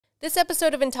This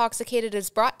episode of Intoxicated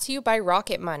is brought to you by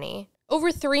Rocket Money.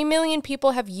 Over 3 million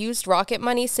people have used Rocket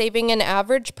Money, saving an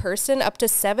average person up to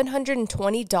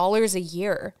 $720 a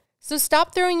year. So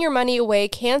stop throwing your money away,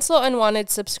 cancel unwanted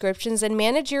subscriptions, and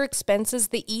manage your expenses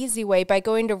the easy way by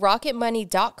going to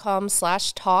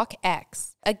rocketmoney.com/talkx.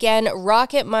 Again,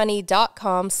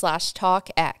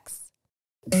 rocketmoney.com/talkx.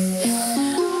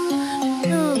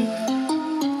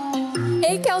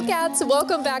 Hey, Kel Kats,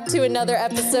 welcome back to another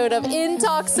episode of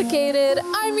Intoxicated.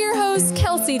 I'm your host,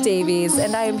 Kelsi Davies,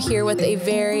 and I am here with a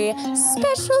very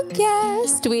special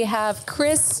guest. We have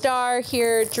KRIS Star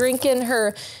here drinking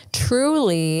her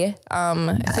Truly.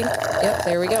 Yep,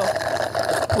 there we go.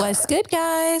 What's good,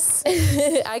 guys?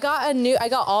 I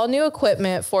got all new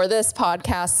equipment for this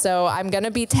podcast, so I'm going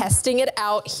to be testing it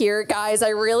out here, guys. I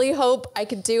really hope I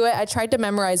could do it. I tried to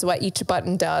memorize what each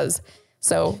button does.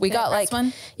 So we got like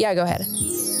one. Yeah, go ahead.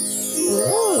 Ooh,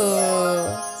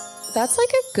 that's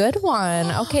like a good one.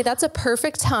 Okay, that's a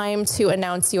perfect time to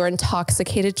announce your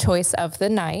intoxicated choice of the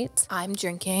night. I'm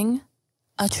drinking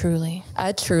a Truly.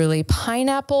 A Truly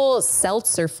pineapple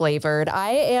seltzer flavored.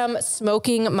 I am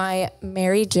smoking my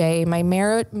Mary J.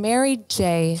 Wanna. Mary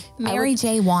J.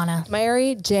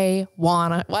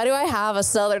 Wanna. Why do I have a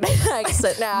southern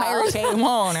accent now? Mary J.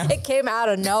 Wanna. It came out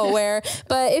of nowhere.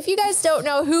 But if you guys don't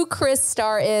know who KRIS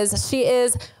Star is, she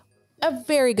is a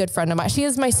very good friend of mine. She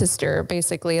is my sister,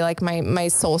 basically, like my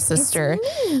soul sister.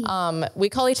 We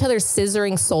call each other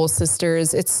scissoring soul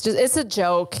sisters. It's a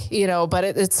joke, you know, but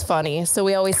it's funny. So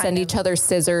we always send each other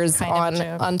scissors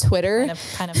on Twitter.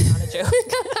 Kind of not a joke.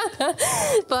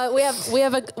 But we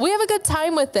have a good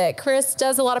time with it. KRIS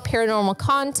does a lot of paranormal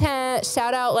content.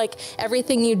 Shout out like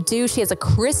everything you do. She has a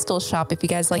crystal shop if you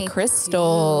guys like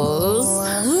crystals.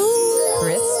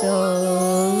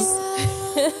 Crystals.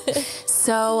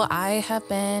 So I have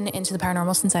been into the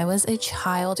paranormal since I was a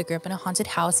child. I grew up in a haunted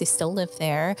house. I still live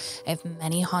there. I have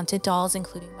many haunted dolls,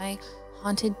 including my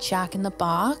haunted Jack in the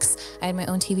Box. I had my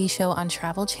own TV show on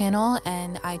Travel Channel,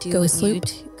 and I do Ghost Loop,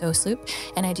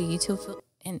 and I do YouTube.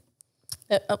 And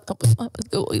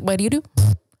what do you do?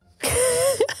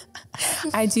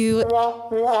 I do.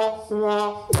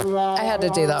 I had to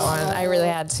do that one. I really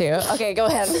had to. Okay, go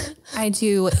ahead. I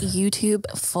do YouTube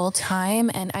full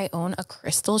time, and I own a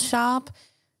crystal shop.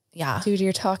 Yeah. Dude,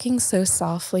 you're talking so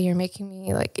softly. You're making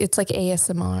me like, it's like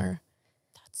ASMR.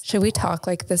 Should we talk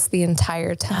like this the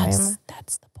entire time?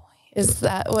 That's the point. Is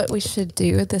that what we should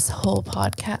do this whole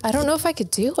podcast? I don't know if I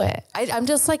could do it. I'm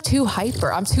just like too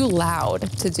hyper. I'm too loud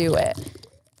to do it.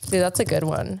 Dude, that's a good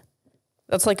one.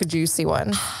 That's like a juicy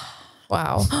one.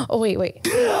 Wow. Oh, wait.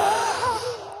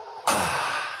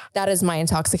 That is my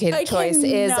intoxicated choice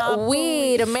is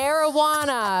weed,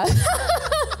 marijuana.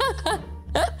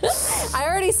 I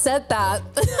already said that.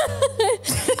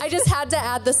 I just had to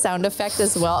add the sound effect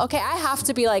as well. Okay, I have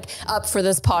to be like up for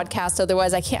this podcast.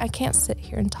 Otherwise I can't sit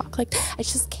here and talk like that. I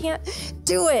just can't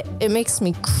do it. It makes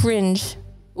me cringe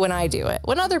when I do it.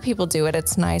 When other people do it,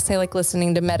 it's nice. I like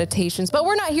listening to meditations, but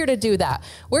we're not here to do that.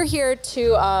 We're here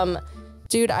to,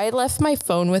 dude, I left my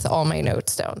phone with all my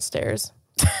notes downstairs.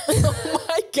 Oh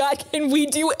my God, can we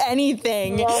do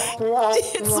anything?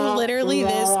 It's literally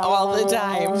this all the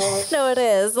time. No, it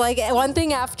is. Like one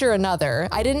thing after another.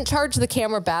 I didn't charge the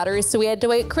camera battery, so we had to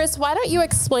wait. KRIS, why don't you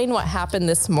explain what happened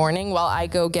this morning while I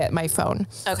go get my phone?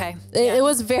 Okay. It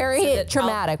was very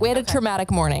traumatic. We had a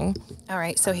traumatic morning. All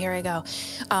right, so here I go.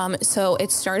 So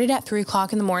it started at 3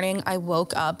 o'clock in the morning. I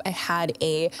woke up. I had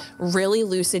a really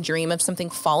lucid dream of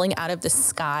something falling out of the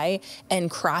sky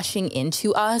and crashing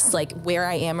into us, like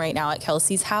where I am right now at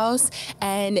Kelsi's house,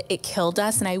 and it killed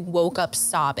us, and I woke up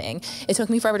sobbing. It took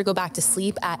me forever to go back to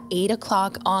sleep at 8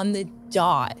 o'clock on the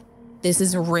dot. This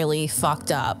is really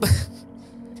fucked up.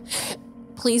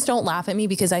 Please don't laugh at me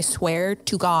because I swear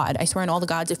to God, I swear on all the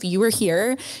gods, if you were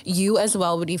here, you as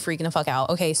well would be freaking the fuck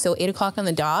out. Okay, so 8 o'clock on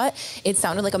the dot, it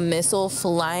sounded like a missile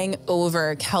flying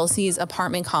over Kelsi's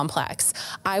apartment complex.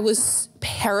 I was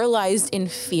paralyzed in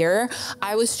fear.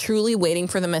 I was truly waiting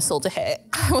for the missile to hit.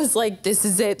 I was like, this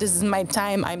is it. This is my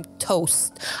time. I'm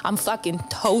toast. I'm fucking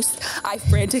toast. I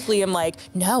frantically am like,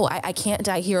 no, I can't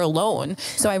die here alone.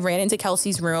 So I ran into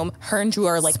Kelsi's room. Her and Drew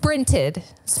are like sprinted.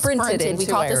 We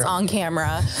caught this on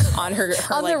camera, on her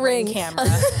on like, the ring camera.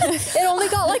 It only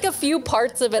got like a few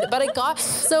parts of it, but it got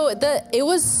it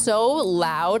was so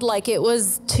loud. Like it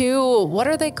was two, what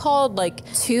are they called? Like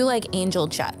two like angel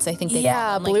jets. I think they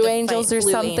Blue Angels or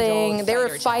something. They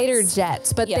were fighter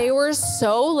jets, but they were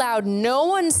so loud. No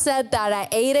someone said that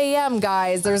at 8 a.m.,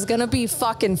 guys, there's going to be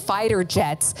fucking fighter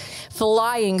jets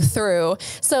flying through.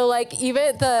 So like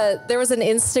even there was an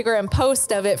Instagram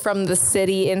post of it from the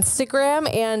city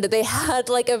Instagram, and they had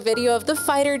like a video of the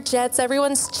fighter jets.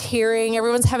 Everyone's cheering.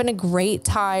 Everyone's having a great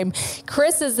time.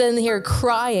 KRIS is in here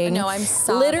crying. No, I'm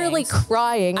sobbing. Literally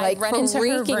crying, like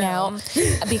freaking out.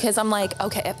 Because I'm like,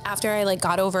 okay, after I like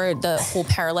got over the whole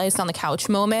paralyzed on the couch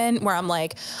moment where I'm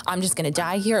like, I'm just gonna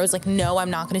die here. I was like, no, I'm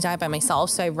not gonna die by myself.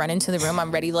 So I run into the room.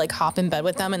 I'm ready to like hop in bed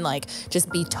with them and like just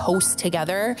be toast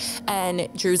together. And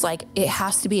Drew's like, it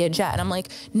has to be a jet. And I'm like,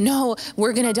 no,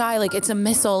 we're gonna die. Like it's a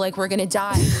missile. Like we're gonna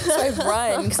die. So I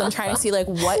run because I'm trying to see like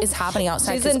what is happening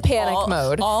outside. She's in panic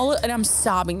mode. And I'm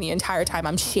sobbing the entire time.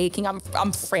 I'm shaking.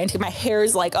 I'm frantic. My hair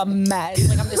is like a mess.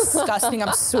 Like I'm disgusting.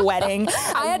 I'm sweating.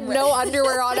 I had no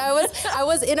underwear on. I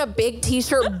was in a big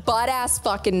t-shirt, butt ass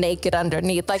fucking naked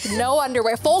underneath, like no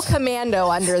underwear, full commando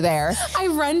under there. I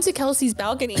run to Kelsi's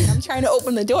balcony and I'm trying to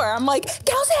open the door. I'm like,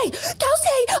 Kelsi,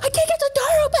 I can't get the door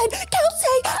open,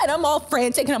 Kelsi. And I'm all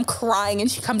frantic and I'm crying, and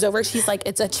she comes over. She's like,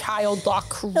 it's a child lock,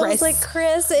 KRIS. I was like,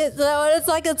 KRIS,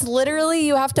 it's literally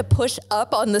you have to push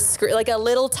up on the screen, like a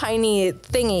little tiny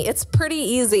thingy. It's pretty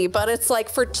easy, but it's like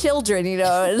for children, you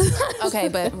know. Okay,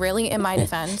 but really, in my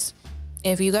defense,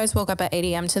 if you guys woke up at 8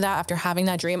 a.m. to that after having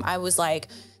that dream, I was like,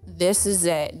 this is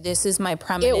it. This is my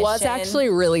premonition. It was actually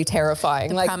really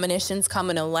terrifying. The premonitions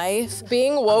coming to life.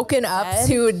 Being woken up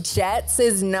to jets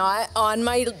is not on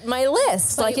my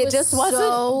list. Like it just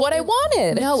wasn't what I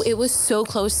wanted. No, it was so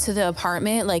close to the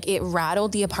apartment. Like it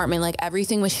rattled the apartment. Like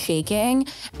everything was shaking,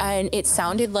 and it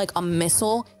sounded like a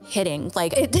missile hitting.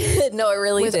 Like it did. No, it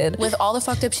really did. With all the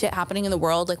fucked up shit happening in the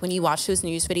world, like when you watch those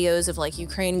news videos of like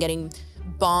Ukraine getting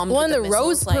bombed. Well, and the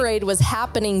Rose Parade was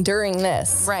happening during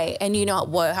this. Right. And you know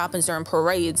what happens during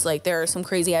parades? Like there are some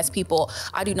crazy ass people.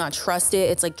 I do not trust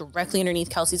it. It's like directly underneath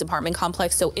Kelsi's apartment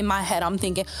complex. So in my head, I'm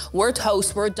thinking, we're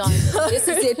toast. We're done. This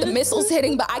is it. The missile's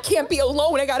hitting, but I can't be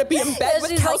alone. I got to be in bed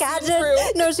with Kelsi and Drew.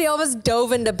 No, she almost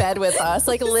dove into bed with us,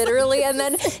 like literally. And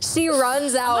then she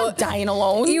runs out. I'm not dying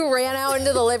alone. You ran out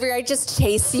into the living room. I just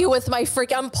chased you with my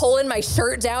I'm pulling my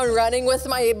shirt down, running with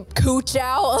my cooch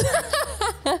out.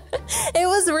 It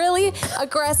was really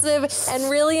aggressive and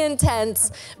really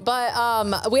intense,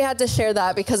 but we had to share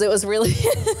that because it was really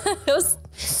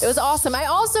it was awesome. I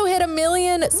also hit 1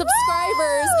 million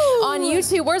subscribers on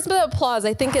YouTube. Where's the applause?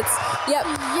 I think it's hit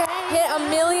 1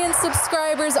 million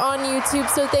subscribers on YouTube.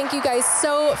 So thank you guys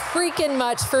so freaking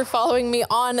much for following me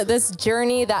on this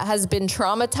journey that has been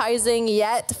traumatizing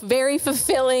yet very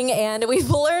fulfilling, and we've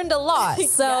learned a lot.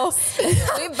 So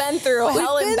we've been through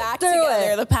hell and back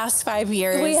together the past 5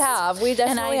 years. We have. We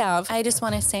definitely have. I just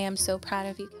want to say I'm so proud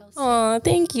of you, Kelsi. Oh,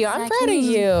 thank you. I'm proud of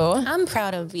you. I'm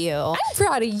proud of you. I'm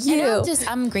proud of you. And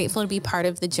I'm grateful to be part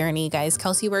of the journey, guys.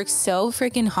 Kelsi works so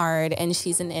freaking hard, and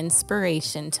she's an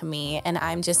inspiration to me. And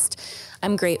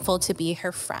I'm grateful to be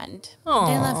her friend. Aww,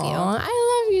 I love you.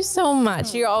 I love you so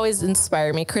much. You always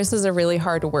inspire me. KRIS is a really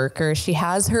hard worker. She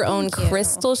has her own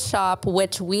crystal shop,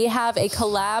 which we have a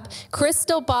collab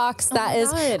crystal box that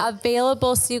is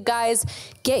available. So you guys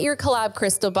get your collab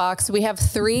crystal box. We have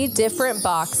 3 different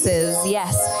boxes.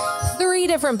 Yes, 3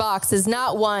 different boxes,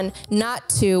 not 1, not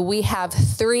 2. We have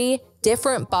 3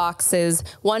 different boxes.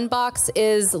 One box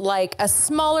is like a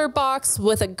smaller box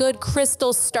with a good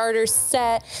crystal starter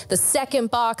set. The second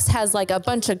box has like a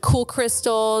bunch of cool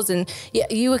crystals, and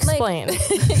you explain.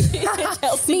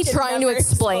 Me trying to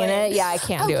explain it. Yeah, I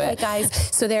can't do it. Guys,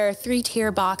 so there are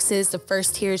 3-tier boxes. The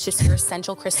first tier is just your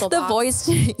essential crystal box. The voice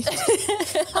change.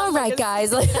 All right,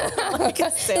 guys.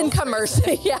 In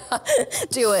commercial. Yeah,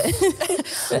 do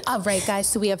it. All right, guys.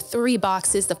 So we have 3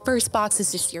 boxes. The first box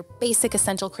is just your basic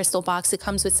essential crystal box. It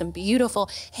comes with some beautiful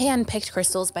hand-picked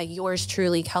crystals by yours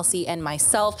truly, Kelsi, and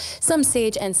myself, some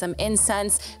sage and some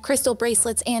incense, crystal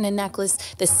bracelets, and a necklace.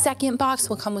 The second box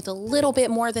will come with a little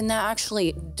bit more than that,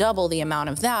 actually double the amount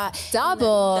of that.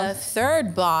 Double. The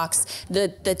third box, the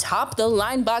top of the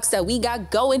line box that we got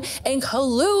going,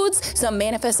 includes some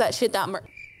manifest that shit that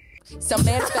some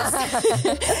manifest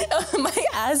my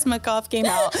asthma cough came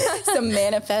out. Some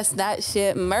manifest that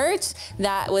shit merch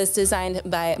that was designed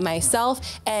by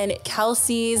myself, and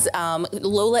Kelsi's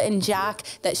Lola and Jack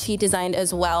that she designed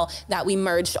as well, that we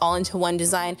merged all into one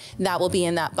design. That will be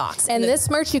in that box. And this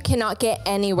merch you cannot get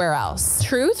anywhere else.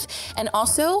 Truth. And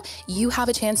also you have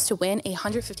a chance to win a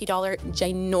 $150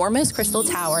 ginormous crystal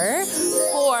tower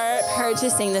for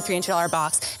purchasing the $300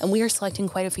 box, and we are selecting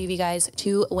quite a few of you guys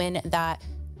to win that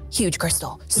huge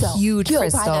crystal. So huge go buy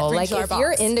crystal. that Like $3 if box.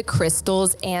 you're into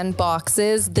crystals and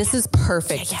boxes, this is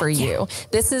perfect for you.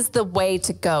 This is the way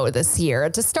to go this year.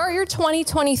 To start your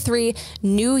 2023,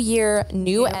 new year,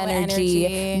 new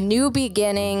energy, new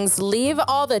beginnings. Leave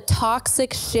all the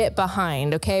toxic shit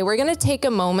behind, okay? We're going to take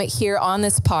a moment here on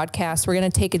this podcast. We're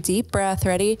going to take a deep breath.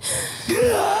 Ready?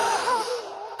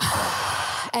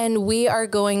 And we are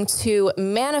going to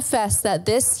manifest that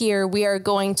this year we are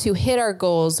going to hit our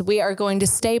goals. We are going to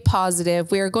stay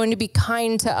positive. We are going to be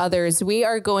kind to others. We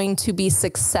are going to be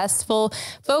successful.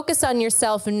 Focus on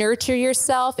yourself, nurture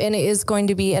yourself, and it is going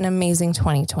to be an amazing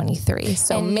 2023.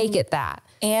 So make it that.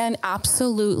 And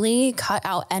absolutely cut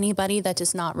out anybody that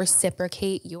does not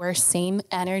reciprocate your same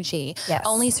energy. Yes.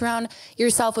 Only surround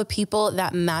yourself with people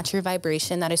that match your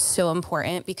vibration. That is so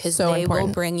important because they will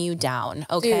bring you down.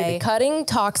 Okay. Dude, cutting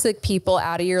toxic people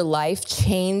out of your life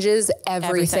changes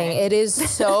everything. It is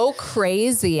so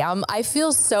crazy. I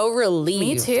feel so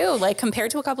relieved. Me too. Like compared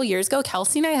to a couple years ago,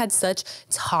 Kelsi and I had such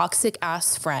toxic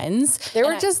ass friends. There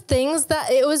were just things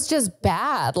that it was just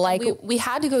bad. Like we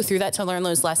had to go through that to learn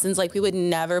those lessons. Like we would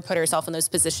never put ourselves in those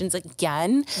positions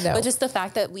again. No. But just the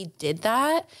fact that we did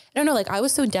that, I don't know, like I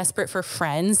was so desperate for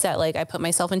friends that like I put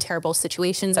myself in terrible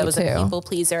situations. I was a people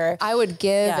pleaser. I would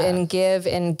give and give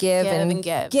and give and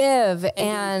give.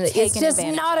 And it's just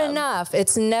not enough.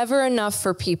 It's never enough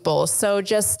for people. So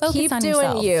just keep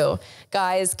doing you.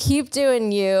 Guys, keep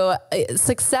doing you.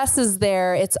 Success is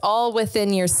there. It's all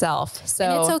within yourself. So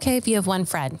and it's okay if you have one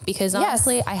friend because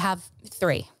honestly, I have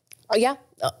 3. Oh yeah.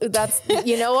 That's,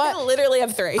 you know what? I literally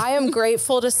have 3. I am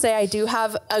grateful to say I do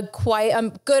have quite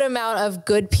a good amount of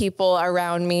good people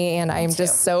around me. And I'm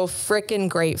just so freaking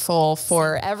grateful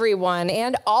for everyone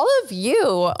and all of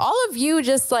you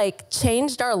just like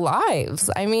changed our lives.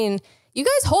 I mean, you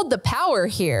guys hold the power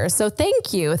here. So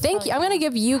thank you. Thank you. I'm going to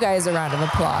give you guys a round of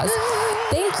applause.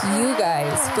 Thank you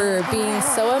guys for being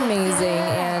so amazing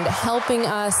and helping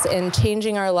us and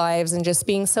changing our lives and just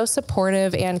being so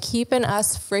supportive and keeping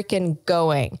us freaking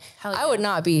going. I would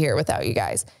not be here without you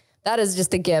guys. That is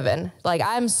just a given. Like,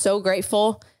 I'm so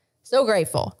grateful. So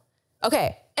grateful.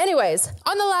 Okay. Anyways,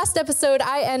 on the last episode,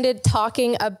 I ended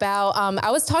talking about,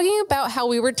 I was talking about how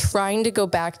we were trying to go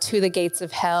back to the gates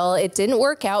of hell. It didn't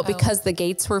work out because the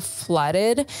gates were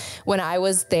flooded when I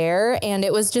was there and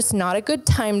it was just not a good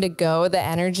time to go. The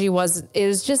energy it was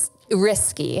just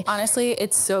risky. Honestly,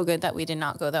 it's so good that we did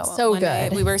not go that one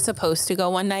night. We were supposed to go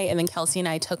one night and then Kelsi and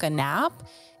I took a nap.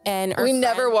 And we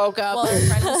never woke up. Well, our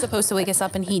friend was supposed to wake us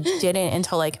up and he didn't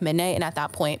until like midnight. And at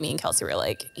that point, me and Kelsi were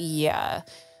like, yeah,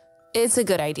 it's a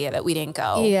good idea that we didn't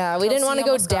go. Yeah, we didn't want to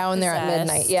go down there at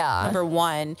midnight. Yeah. Number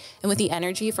one. And with the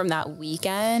energy from that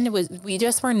weekend, we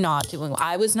just were not doing well.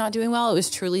 I was not doing well. It was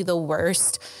truly the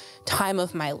worst time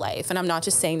of my life. And I'm not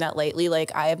just saying that lightly.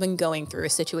 Like I have been going through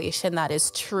a situation that is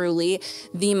truly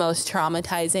the most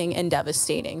traumatizing and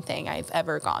devastating thing I've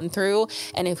ever gone through.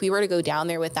 And if we were to go down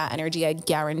there with that energy, I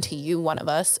guarantee you one of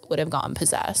us would have gotten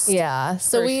possessed. Yeah.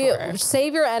 So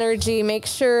save your energy. Make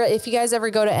sure if you guys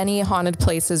ever go to any haunted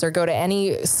places or go to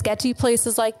any sketchy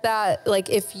places like that,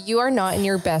 like if you are not in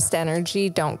your best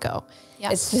energy, don't go.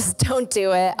 Yep. It's just don't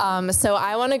do it. So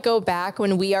I want to go back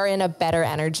when we are in a better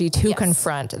energy to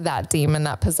confront that demon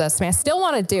that possessed me. I still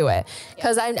want to do it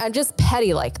because I'm just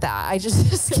petty like that. I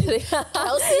just kidding.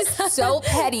 Kelsi's so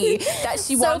petty that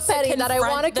she wants to confront that I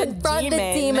want to confront the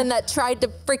demon that tried to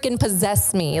freaking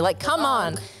possess me. Like, come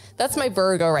on. That's my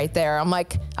Virgo right there. I'm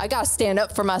like, I got to stand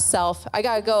up for myself. I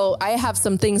got to go. I have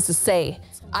some things to say.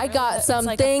 I got some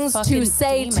things to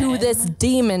say to this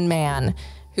demon man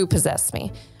who possessed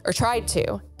me. Or tried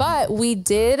to, but we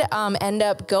did end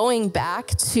up going back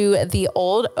to the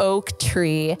old oak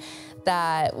tree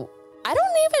that I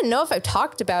don't even know if I've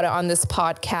talked about it on this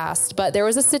podcast, but there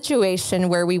was a situation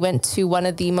where we went to one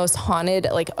of the most haunted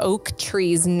like oak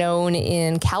trees known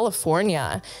in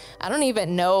California. I don't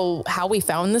even know how we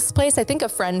found this place. I think a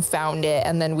friend found it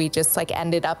and then we just like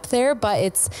ended up there, but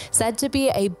it's said to be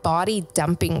a body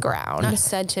dumping ground. Not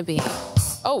said to be.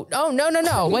 Oh,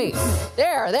 no. Wait,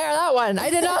 there, that one. I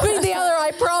did not mean the other.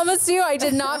 I promise you, I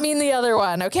did not mean the other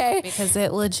one. Okay. Because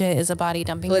it legit is a body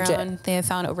dumping ground. They have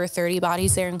found over 30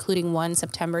 bodies there, including one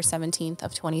September 17th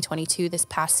of 2022 this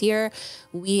past year.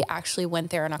 We actually went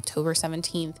there on October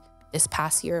 17th this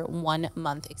past year, 1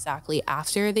 month exactly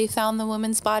after they found the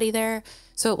woman's body there.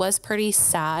 So it was pretty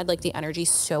sad. Like the energy's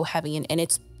so heavy and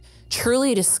it's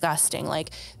truly disgusting.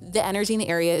 Like the energy in the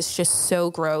area is just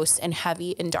so gross and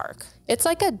heavy and dark. It's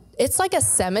like a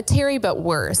cemetery, but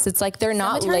worse. It's like they're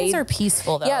not Cemeteries are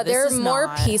peaceful though. Yeah, they're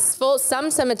more peaceful. Some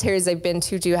cemeteries I've been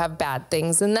to do have bad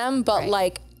things in them, but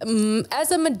like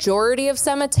as a majority of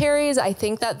cemeteries, I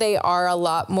think that they are a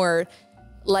lot more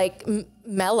like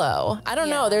mellow. I don't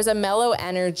know. There's a mellow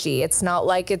energy. It's not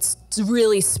like it's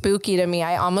really spooky to me.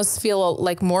 I almost feel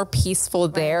like more peaceful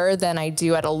there than I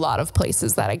do at a lot of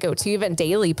places that I go to, even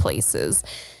daily places.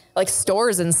 Like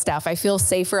stores and stuff. I feel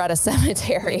safer at a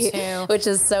cemetery, which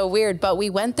is so weird. But we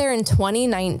went there in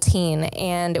 2019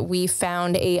 and we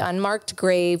found a unmarked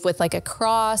grave with like a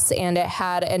cross, and it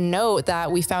had a note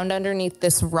that we found underneath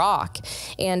this rock.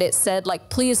 And it said like,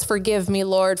 please forgive me,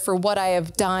 Lord, for what I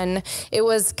have done. It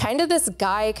was kind of this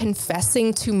guy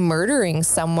confessing to murdering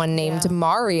someone named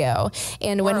Mario.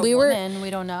 And when we were, we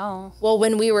don't know. Well,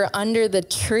 when we were under the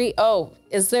tree,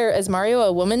 is Mario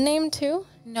a woman name too?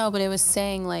 No, but it was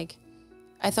saying like,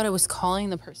 I thought it was calling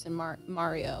the person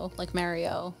Mario, like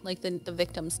the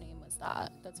victim's name was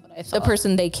that. That's what I thought. The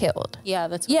person they killed. Yeah,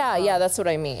 that's what yeah, that's what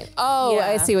I mean. Oh, yeah.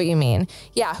 I see what you mean.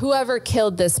 Yeah, whoever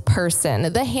killed this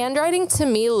person. The handwriting to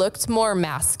me looked more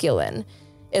masculine,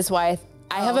 is why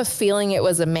I have a feeling it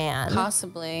was a man.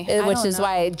 Possibly. Which is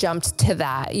why I jumped to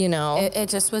that, you know. It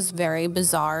just was very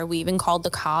bizarre. We even called the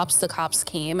cops. The cops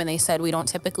came and they said, we don't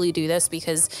typically do this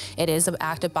because it is an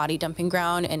active body dumping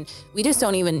ground and we just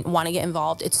don't even want to get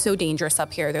involved. It's so dangerous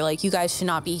up here. They're like, you guys should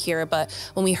not be here. But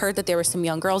when we heard that there were some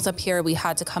young girls up here, we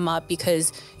had to come up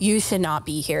because you should not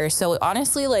be here. So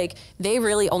honestly, like they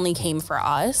really only came for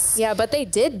us. Yeah, but they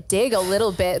did dig a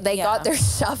little bit. They got their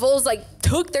shovels, like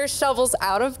took their shovels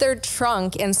out of their trunk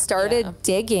and started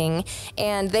digging,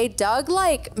 and they dug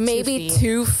like maybe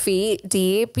 2 feet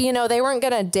deep. You know, they weren't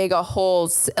gonna dig a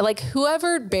hole. Like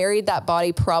whoever buried that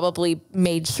body probably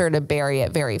made sure to bury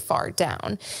it very far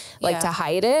down, like to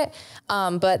hide it.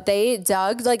 But they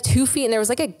dug like 2 feet and there was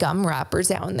like a gum wrapper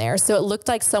down there. So it looked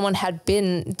like someone had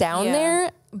been down there,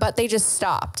 but they just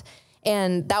stopped.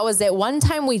 And that was it. One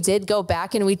time we did go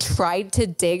back and we tried to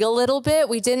dig a little bit.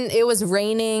 We didn't, it was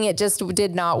raining. It just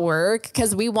did not work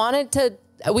because we wanted,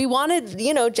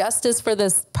 you know, justice for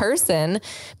this person,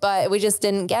 but we just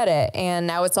didn't get it. And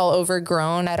now it's all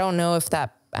overgrown. I don't know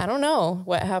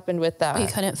what happened with that. We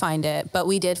couldn't find it, but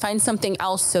we did find something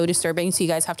else so disturbing. So you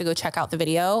guys have to go check out the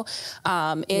video.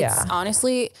 It's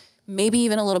honestly maybe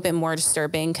even a little bit more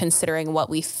disturbing considering what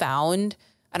we found.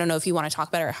 I don't know if you want to talk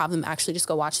about it or have them actually just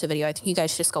go watch the video. I think you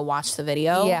guys should just go watch the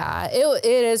video. Yeah, it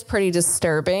is pretty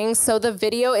disturbing. So the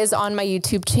video is on my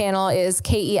YouTube channel. It is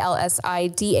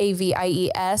KELSI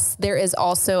DAVIES. There is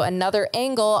also another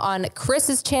angle on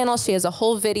KRIS's channel. She has a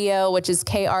whole video, which is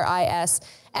KRIS.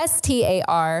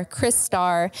 STAR, KRIS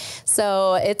Star.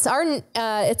 So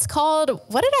it's called,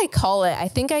 what did I call it? I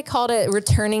think I called it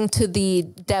Returning to the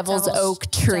Devil's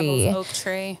Oak Tree. Devil's Oak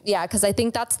Tree. Yeah, because I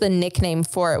think that's the nickname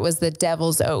for it, was the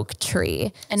Devil's Oak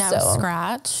Tree. And I was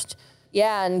scratched.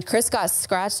 Yeah, and KRIS got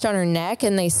scratched on her neck,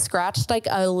 and they scratched like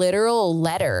a literal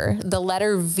letter, the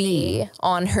letter V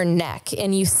on her neck.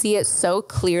 And you see it so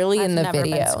clearly in the video. I've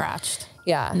never been scratched.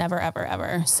 Yeah. Never, ever,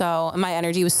 ever. So my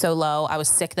energy was so low. I was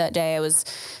sick that day. I was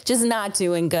just not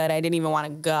doing good. I didn't even want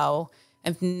to go.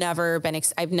 I've never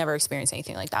experienced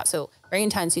anything like that. So very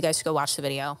intense. You guys should go watch the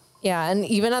video. Yeah. And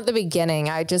even at the beginning,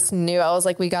 I just knew, I was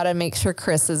like, we got to make sure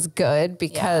KRIS is good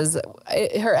because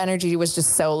her energy was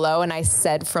just so low. And I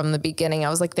said from the beginning, I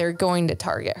was like, they're going to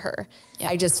target her. Yeah.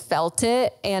 I just felt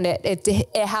it, and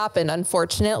it happened,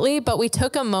 unfortunately, but we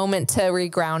took a moment to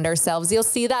reground ourselves. You'll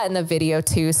see that in the video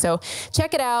too. So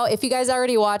check it out. If you guys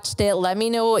already watched it, let me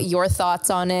know your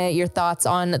thoughts on it, your thoughts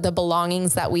on the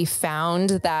belongings that we found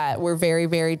that were very,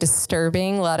 very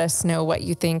disturbing. Let us know what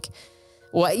you think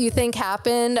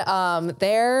happened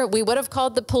there. We would have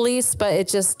called the police, but it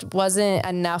just wasn't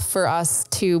enough for us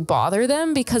to bother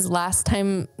them because last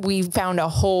time we found a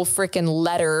whole freaking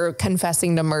letter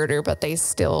confessing to murder, but they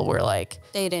still were like,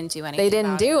 they didn't do anything. They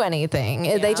didn't do anything.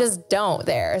 Yeah. They just don't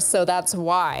there. So that's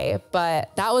why,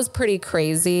 but that was pretty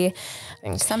crazy.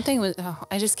 Something was,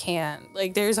 I just can't,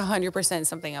 like, there's 100%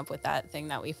 something up with that thing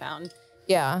that we found.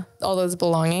 Yeah, all those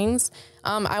belongings.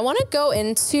 I want to go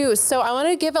into, I want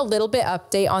to give a little bit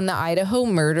update on the Idaho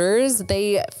murders.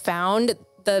 They found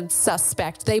the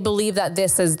suspect. They believe that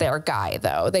this is their guy,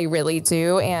 though. They really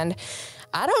do. And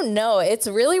I don't know. It's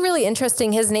really, really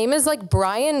interesting. His name is like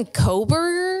Brian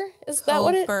Koberger. Is that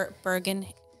what it?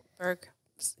 Coburgen.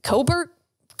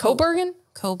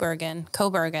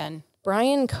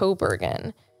 Brian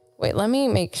Kobergen. Wait, let me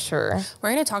make sure.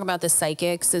 We're going to talk about the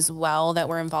psychics as well that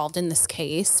were involved in this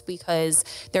case, because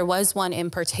there was one in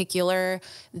particular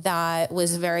that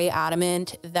was very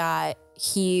adamant that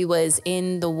he was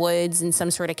in the woods in some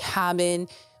sort of cabin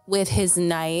with his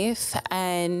knife.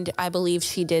 And I believe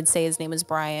she did say his name was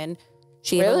Brian.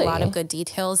 She had Really? a lot of good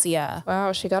details. Yeah.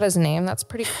 Wow, she got his name. That's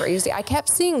pretty crazy. I kept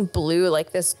seeing blue,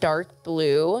 like this dark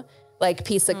blue, like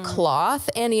piece of cloth.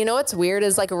 And you know what's weird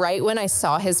is like right when I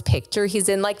saw his picture, he's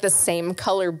in like the same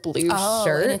color blue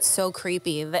shirt. And it's so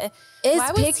creepy. His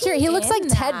picture, he looks like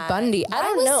Ted Bundy. I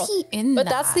don't know. But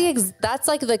that's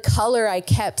like the color I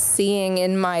kept seeing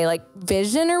in my like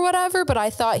vision or whatever. But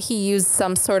I thought he used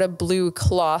some sort of blue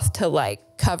cloth to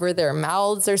like cover their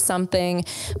mouths or something.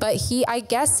 But I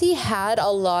guess he had a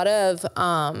lot of,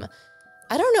 I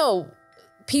don't know.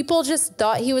 People just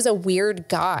thought he was a weird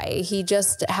guy. He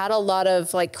just had a lot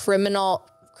of like criminology.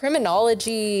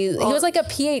 He was like a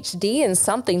PhD in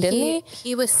something, didn't he?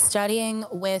 He was studying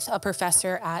with a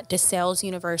professor at DeSales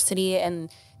University and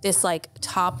this like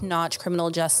top-notch criminal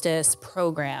justice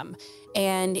program.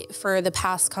 And for the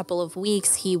past couple of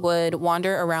weeks, he would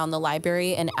wander around the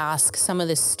library and ask some of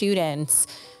the students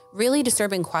really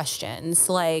disturbing questions.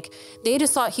 Like they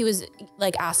just thought he was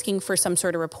like asking for some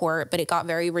sort of report, but it got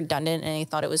very redundant and they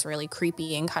thought it was really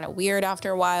creepy and kind of weird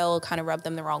after a while, kind of rubbed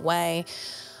them the wrong way.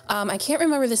 I can't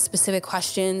remember the specific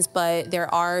questions, but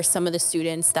there are some of the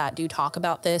students that do talk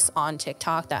about this on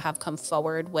TikTok that have come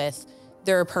forward with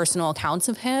their personal accounts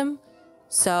of him.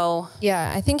 So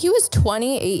yeah, I think he was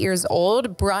 28 years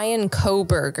old, Brian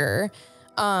Koberger.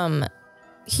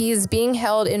 He's being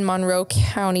held in Monroe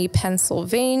County,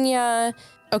 Pennsylvania.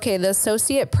 Okay, the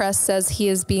Associate Press says he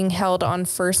is being held on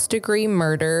first-degree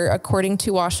murder. According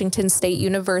to Washington State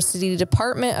University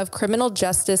Department of Criminal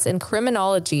Justice and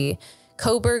Criminology,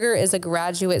 Koberger is a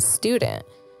graduate student.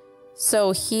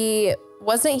 So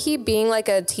wasn't he being like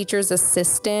a teacher's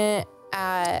assistant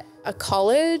at a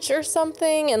college or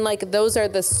something? And like those are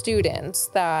the students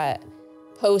that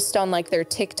post on like their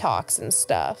TikToks and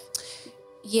stuff.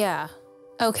 Yeah.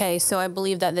 Okay, so I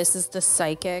believe that this is the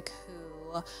psychic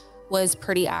who was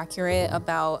pretty accurate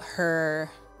about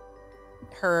her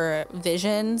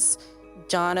visions.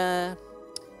 Donna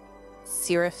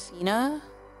Serafina,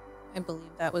 I believe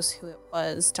that was who it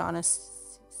was. Donna.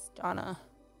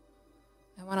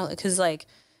 I want to, because like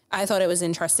I thought it was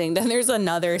interesting. Then there's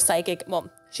another psychic. Well,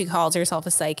 she calls herself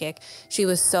a psychic. She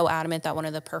was so adamant that one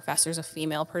of the professors, a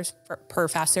female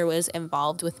professor, was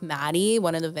involved with Maddie,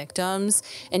 one of the victims,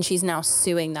 and she's now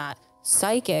suing that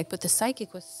psychic. But the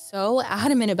psychic was so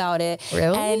adamant about it.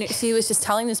 Really? And she was just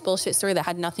telling this bullshit story that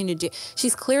had nothing to do.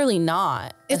 She's clearly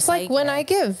not. It's like when I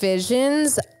get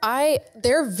visions,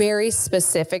 they're very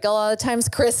specific. A lot of times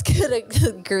KRIS could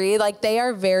agree. Like they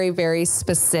are very, very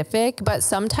specific, but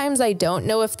sometimes I don't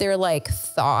know if they're like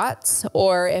thoughts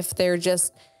or if they're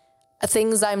just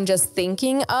things I'm just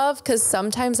thinking of, because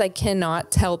sometimes I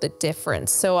cannot tell the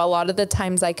difference. So a lot of the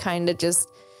times I kind of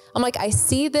I'm like, I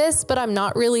see this, but I'm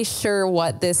not really sure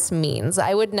what this means.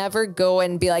 I would never go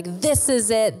and be like, this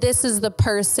is it. This is the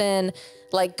person.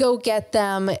 Like, go get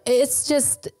them. It's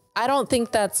just, I don't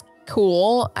think that's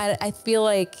cool. I feel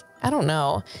like, I don't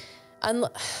know.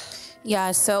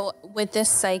 Yeah. So with this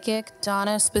psychic,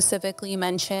 Donna specifically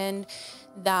mentioned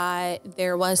that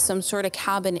there was some sort of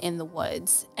cabin in the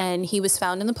woods and he was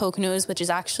found in the Poconos, which is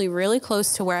actually really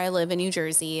close to where I live in New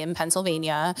Jersey in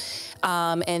Pennsylvania.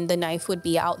 And the knife would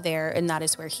be out there and that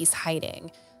is where he's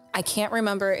hiding. I can't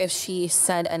remember if she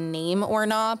said a name or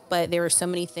not, but there were so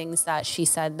many things that she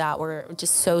said that were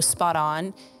just so spot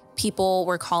on. People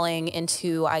were calling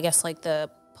into, I guess, like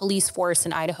the police force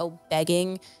in Idaho,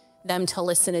 begging them to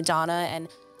listen to Donna. And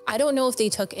I don't know if they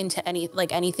took into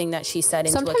anything that she said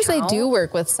into account. Sometimes they do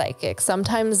work with psychics.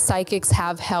 Sometimes psychics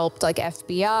have helped like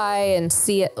FBI and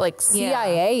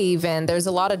CIA even. There's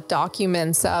a lot of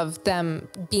documents of them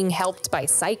being helped by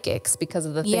psychics because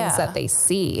of the things that they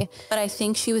see. But I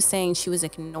think she was saying she was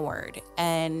ignored,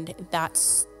 and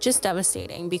that's just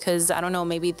devastating because I don't know,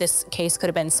 maybe this case could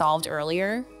have been solved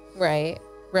earlier. Right.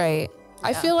 Yeah.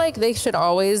 I feel like they should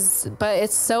always, but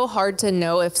it's so hard to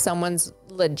know if someone's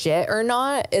legit or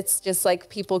not. It's just like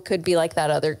people could be like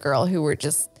that other girl who were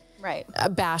just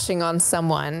bashing on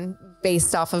someone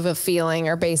based off of a feeling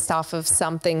or based off of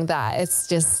something that it's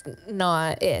just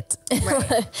not it.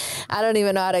 Right. I don't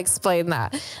even know how to explain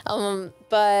that.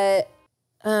 But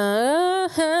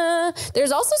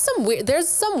there's also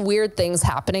some weird things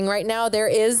happening right now. There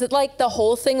is like the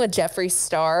whole thing with Jeffree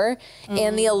Star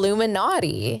and the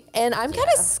Illuminati, and I'm kind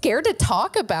of scared to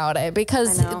talk about it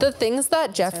because the things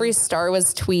that Jeffree Star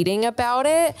was tweeting about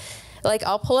it, like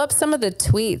I'll pull up some of the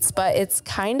tweets, but it's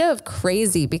kind of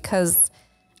crazy because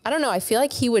I don't know, I feel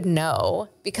like he would know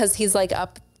because he's like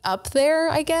up there,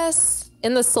 I guess.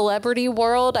 In the celebrity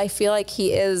world, I feel like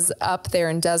he is up there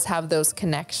and does have those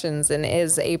connections and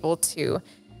is able to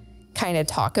kind of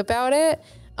talk about it.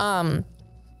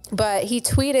 But he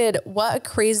tweeted, "What a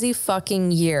crazy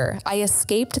fucking year. I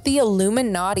escaped the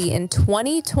Illuminati in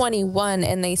 2021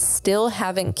 and they still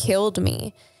haven't killed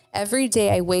me. Every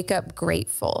day I wake up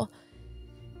grateful."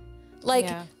 Like,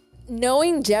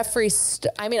 knowing Jeffree,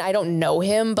 I mean, I don't know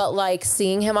him, but like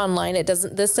seeing him online,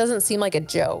 this doesn't seem like a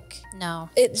joke. No.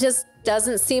 It just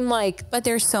doesn't seem like. But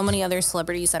there's so many other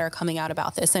celebrities that are coming out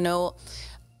about this. I know.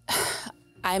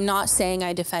 I'm not saying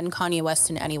I defend Kanye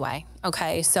West in any way.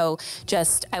 Okay. So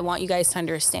I want you guys to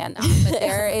understand that. But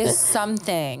there is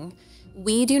something.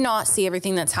 We do not see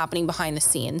everything that's happening behind the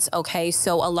scenes. Okay.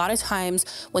 So a lot of times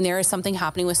when there is something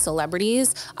happening with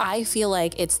celebrities, I feel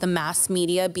like it's the mass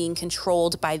media being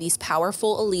controlled by these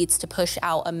powerful elites to push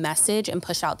out a message and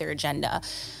push out their agenda.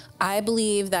 I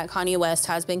believe that Kanye West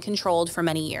has been controlled for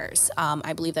many years.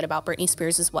 I believe that about Britney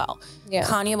Spears as well. Yeah.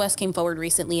 Kanye West came forward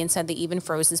recently and said they even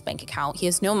froze his bank account. He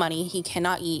has no money. He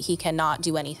cannot eat. He cannot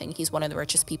do anything. He's one of the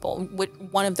richest people,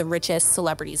 one of the richest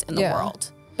celebrities in the world.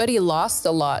 But he lost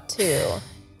a lot too.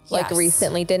 Like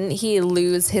recently, didn't he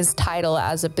lose his title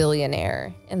as a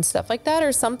billionaire and stuff like that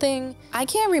or something? I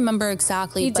can't remember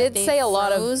exactly. He did say a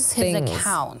lot of his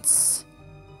accounts.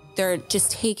 They're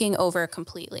just taking over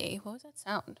completely. What was that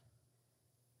sound?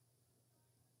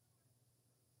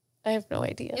 I have no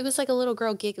idea. It was like a little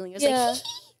girl giggling. It was like,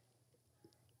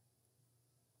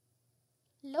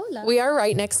 Lola. We are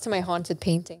right next to my haunted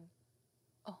painting.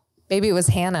 Oh, maybe it was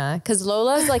Hannah, because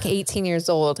Lola's like 18 years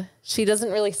old. She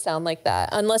doesn't really sound like that.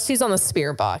 Unless she's on the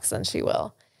spirit box, then she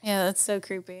will. Yeah, that's so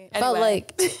creepy. Anyway. But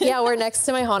like, yeah, we're next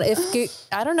to my haunted.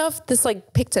 I don't know if this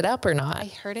like picked it up or not. I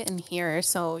heard it in here,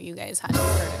 so you guys had to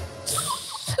heard it.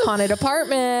 Haunted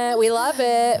apartment. We love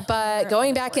it. But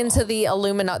going back into the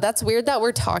Illuminati, that's weird that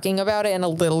we're talking about it and a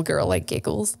little girl like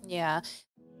giggles. Yeah.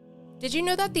 Did you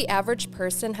know that the average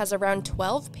person has around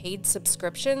 12 paid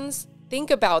subscriptions?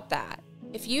 Think about that.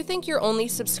 If you think you're only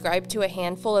subscribed to a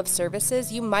handful of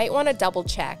services, you might want to double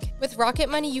check. With Rocket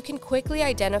Money, you can quickly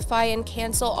identify and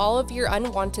cancel all of your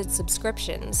unwanted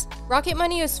subscriptions. Rocket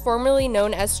Money is formerly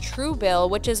known as Truebill,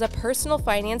 which is a personal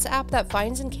finance app that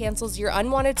finds and cancels your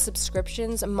unwanted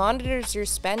subscriptions, monitors your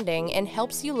spending, and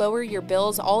helps you lower your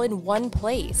bills all in one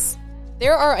place.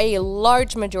 There are a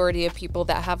large majority of people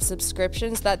that have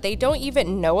subscriptions that they don't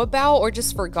even know about or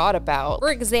just forgot about. For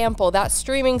example, that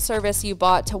streaming service you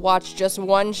bought to watch just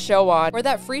one show on, or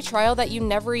that free trial that you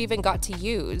never even got to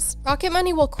use. Rocket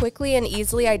Money will quickly and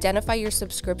easily identify your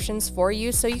subscriptions for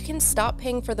you so you can stop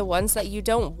paying for the ones that you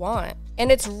don't want. And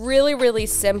it's really, really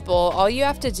simple. All you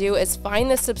have to do is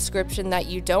find the subscription that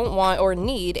you don't want or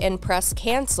need and press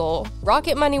cancel.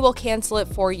 Rocket Money will cancel it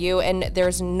for you, and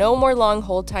there's no more long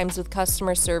hold times with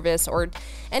customer service or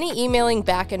any emailing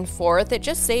back and forth. It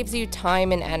just saves you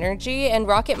time and energy, and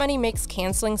Rocket Money makes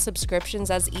canceling subscriptions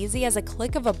as easy as a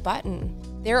click of a button.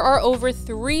 There are over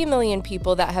 3 million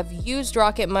people that have used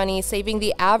Rocket Money, saving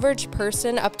the average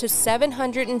person up to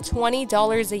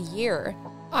 $720 a year.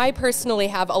 I personally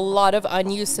have a lot of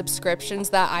unused subscriptions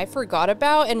that I forgot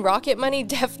about, and Rocket Money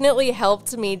definitely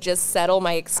helped me just settle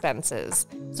my expenses.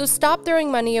 So stop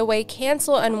throwing money away,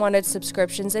 cancel unwanted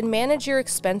subscriptions, and manage your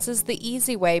expenses the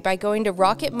easy way by going to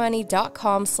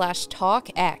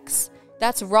rocketmoney.com/talkx.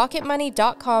 That's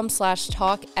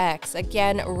rocketmoney.com/talkx.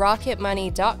 Again,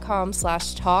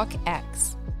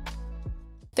 rocketmoney.com/talkx.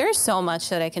 There's so much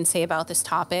that I can say about this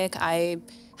topic. I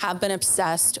have been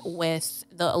obsessed with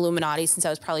the Illuminati since I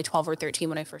was probably 12 or 13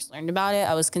 when I first learned about it.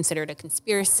 I was considered a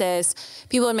conspiracist.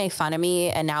 People would make fun of me,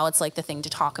 and now it's like the thing to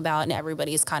talk about, and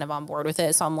everybody's kind of on board with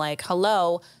it. So I'm like,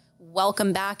 hello,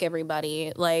 welcome back,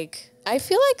 everybody. Like, I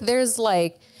feel like there's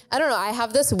like, I don't know, I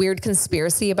have this weird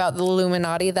conspiracy about the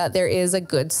Illuminati that there is a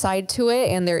good side to it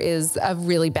and there is a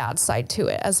really bad side to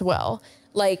it as well.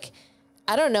 Like,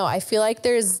 I don't know, I feel like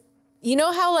there's, you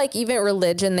know how like even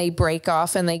religion, they break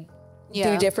off and they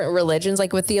do different religions.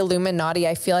 Like with the Illuminati,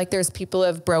 I feel like there's people who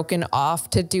have broken off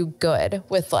to do good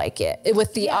with like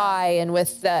with the eye and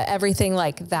with the everything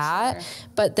like that. Sure.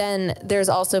 But then there's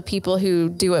also people who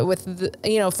do it with,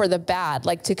 for the bad,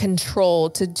 like to control,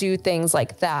 to do things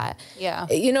like that. Yeah.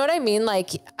 You know what I mean? Like,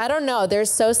 I don't know. There's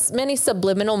so many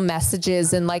subliminal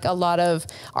messages and like a lot of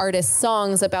artists'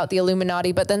 songs about the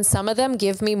Illuminati, but then some of them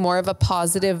give me more of a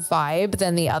positive vibe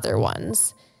than the other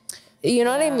ones. You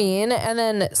know what I mean? And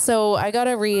then, so I got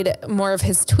to read more of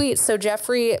his tweets. So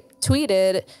Jeffree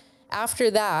tweeted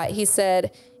after that, he said,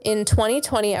 "In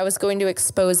 2020, I was going to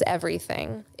expose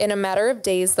everything. In a matter of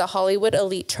days, the Hollywood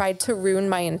elite tried to ruin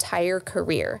my entire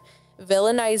career,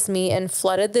 villainize me, and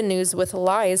flooded the news with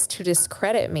lies to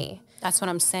discredit me. That's what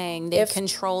I'm saying. They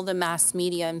control the mass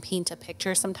media and paint a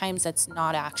picture sometimes that's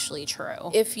not actually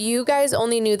true. If you guys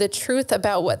only knew the truth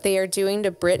about what they are doing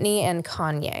to Britney and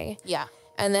Kanye. Yeah.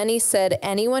 And then he said,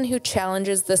 anyone who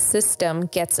challenges the system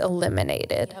gets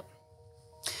eliminated. Yep.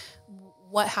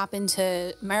 What happened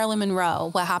to Marilyn Monroe?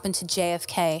 What happened to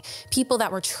JFK? People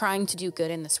that were trying to do good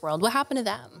in this world. What happened to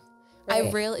them? Right.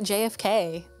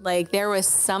 JFK, like there was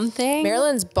something.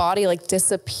 Marilyn's body like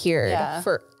disappeared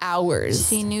for hours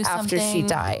She knew after she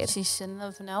died. She shouldn't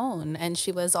have known. And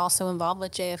she was also involved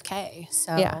with JFK.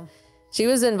 So Yeah. She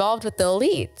was involved with the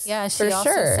elites. yeah, she for also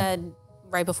sure. said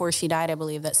right before she died, I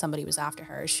believe that somebody was after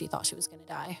her. She thought she was going to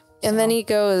die. And then he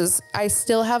goes, I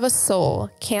still have a soul.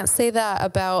 Can't say that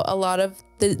about a lot of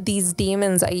these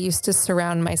demons I used to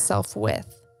surround myself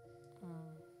with.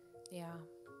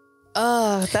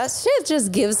 Yeah. That shit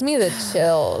just gives me the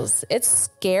chills. It's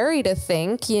scary to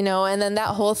think, you know, and then that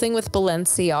whole thing with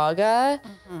Balenciaga,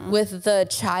 with the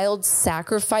child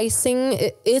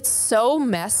sacrificing, it's so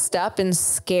messed up and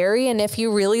scary. And if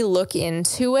you really look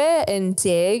into it and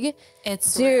dig,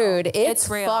 It's dude, real. it's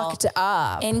real. fucked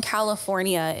up. In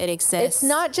California, it exists. It's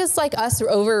not just like us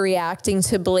overreacting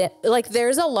to like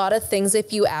there's a lot of things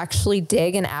if you actually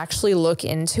dig and actually look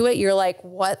into it, you're like,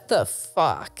 what the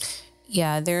fuck?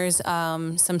 Yeah, there's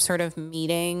some sort of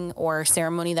meeting or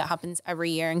ceremony that happens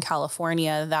every year in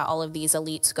California that all of these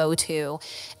elites go to.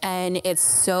 And it's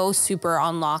so super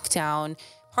on lockdown.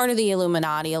 Part of the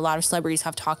Illuminati, a lot of celebrities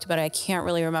have talked about it. I can't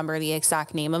really remember the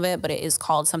exact name of it, but it is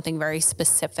called something very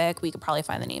specific. We could probably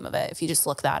find the name of it if you just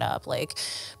look that up.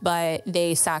 But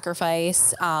they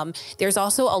sacrifice. There's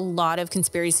also a lot of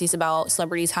conspiracies about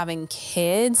celebrities having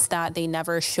kids that they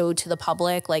never showed to the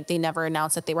public. Like they never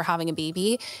announced that they were having a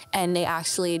baby, and they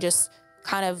actually just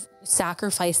kind of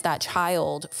sacrifice that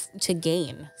child to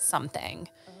gain something.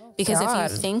 Because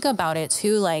if you think about it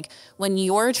too, like when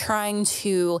you're trying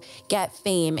to get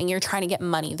fame and you're trying to get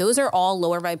money, those are all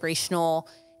lower vibrational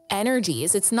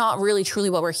energies. It's not really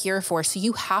truly what we're here for. So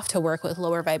you have to work with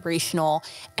lower vibrational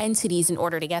entities in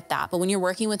order to get that. But when you're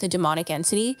working with a demonic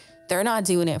entity, they're not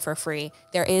doing it for free.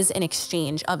 There is an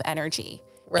exchange of energy.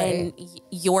 Right. And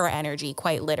your energy,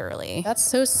 quite literally. That's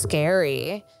so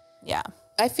scary. Yeah.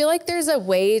 I feel like there's a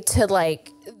way to like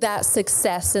that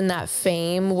success and that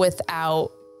fame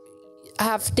without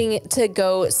having to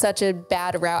go such a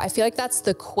bad route. I feel like that's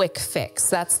the quick fix.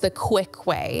 That's the quick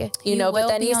way, you know, but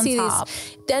then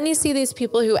you see these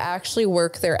people who actually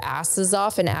work their asses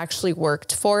off and actually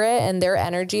worked for it. And their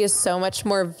energy is so much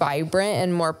more vibrant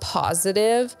and more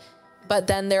positive. But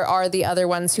then there are the other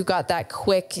ones who got that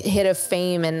quick hit of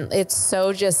fame and it's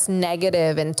so just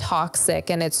negative and toxic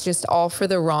and it's just all for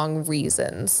the wrong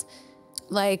reasons.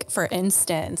 Like, for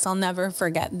instance, I'll never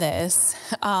forget this.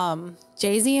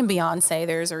 Jay-Z and Beyonce,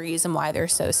 there's a reason why they're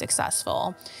so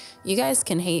successful. You guys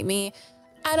can hate me.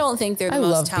 I don't think they're the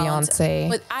most talented. Beyonce.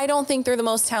 But I don't think they're the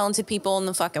most talented people in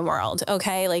the fucking world.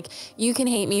 Okay, like you can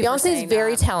hate me. Beyonce's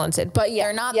very talented, but yeah,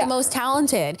 they're not the most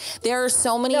talented. There are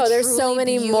so many. No, there's so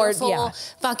many more. Yeah,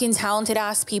 fucking talented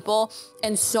ass people,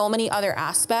 and so many other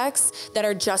aspects that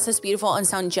are just as beautiful and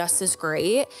sound just as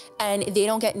great, and they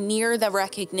don't get near the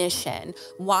recognition.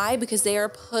 Why? Because they are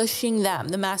pushing them.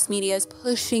 The mass media is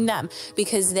pushing them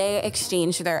because they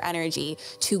exchange their energy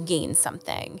to gain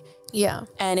something. Yeah.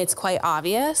 And it's quite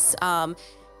obvious. I'll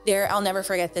never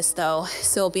forget this though.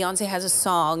 So Beyonce has a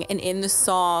song, and in the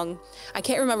song, I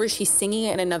can't remember if she's singing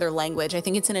it in another language. I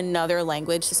think it's in another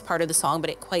language, this part of the song, but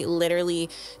it quite literally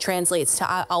translates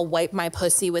to I'll wipe my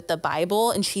pussy with the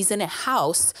Bible. And she's in a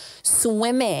house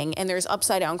swimming and there's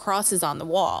upside down crosses on the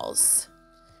walls.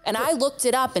 And I looked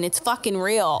it up and it's fucking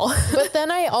real. But then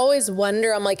I always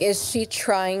wonder, I'm like, is she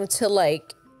trying to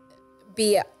like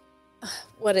be,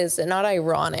 what is it? Not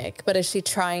ironic, but is she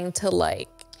trying to like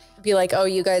be like, oh,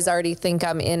 you guys already think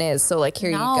I'm in it, so like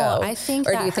here you go? I think.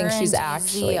 Or do you think she's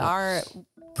actually are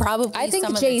probably? I think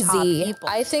some Jay-Z. of the top people.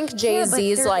 I think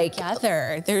Jay-Z's like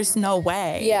together. There's no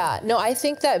way. Yeah, no, I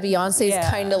think that Beyonce's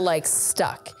kind of like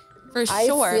stuck. For sure.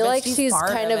 I feel like she's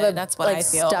kind of that's what I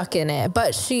feel. Stuck in it,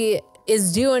 but she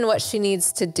is doing what she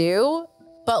needs to do.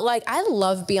 But like, I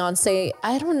love Beyonce.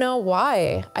 I don't know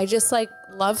why. I just like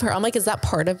love her. I'm like, is that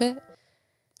part of it?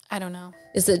 I don't know.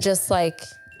 Is it just like...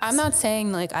 I'm not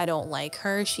saying like I don't like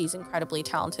her. She's incredibly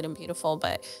talented and beautiful,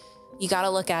 but you got to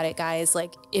look at it, guys.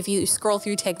 Like if you scroll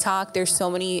through TikTok, there's so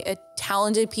many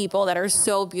talented people that are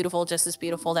so beautiful, just as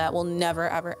beautiful, that will never,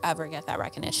 ever, ever get that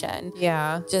recognition.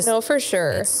 Yeah, no, for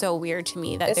sure. It's so weird to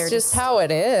me that they're just how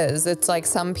it is. It's like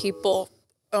some people...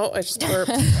 Oh, I just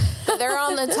burped. they're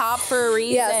on the top for a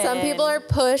reason. Yeah, some people are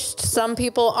pushed, some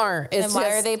people aren't. And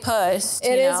why are they pushed?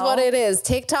 It is what it is.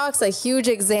 TikTok's a huge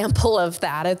example of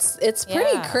that. It's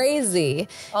pretty crazy.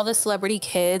 All the celebrity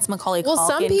kids, Macaulay Culkin,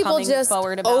 some people just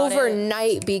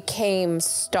overnight became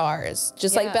stars,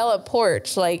 just like Bella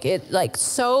Poarch, like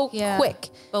so quick.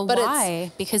 But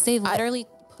why? Because they literally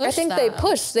I think they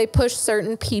push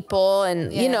certain people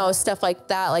and, you know, stuff like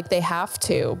that. Like they have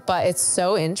to, but it's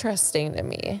so interesting to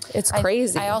me. It's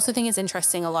crazy. I also think it's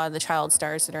interesting. A lot of the child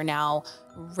stars that are now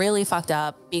really fucked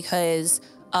up because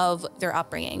of their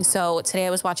upbringing. So today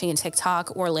I was watching a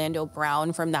TikTok, Orlando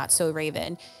Brown from That's So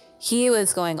Raven. He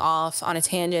was going off on a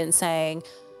tangent saying,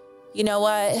 you know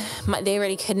what? They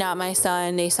already kidnapped my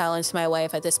son. They silenced my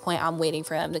wife. At this point, I'm waiting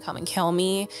for them to come and kill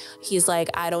me. He's like,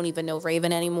 I don't even know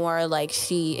Raven anymore. Like,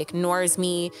 she ignores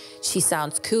me. She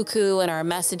sounds cuckoo in our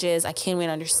messages. I can't even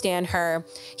understand her.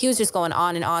 He was just going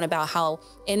on and on about how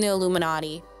in the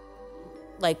Illuminati,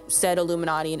 like said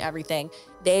Illuminati and everything,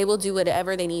 they will do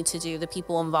whatever they need to do. The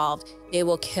people involved, they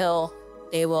will kill.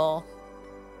 They will,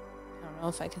 I don't know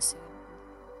if I can say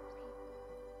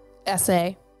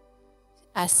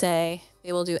essay.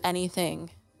 They will do anything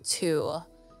to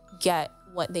get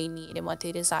what they need and what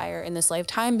they desire in this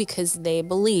lifetime because they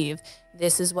believe,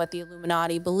 this is what the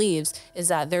Illuminati believes, is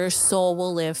that their soul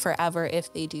will live forever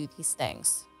if they do these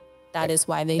things. That is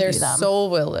why they do them. Their soul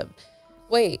will live.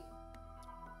 Wait.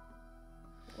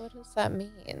 What does that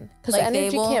mean? Because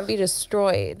energy can't be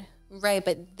destroyed. Right,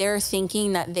 but they're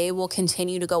thinking that they will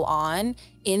continue to go on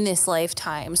in this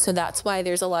lifetime. So that's why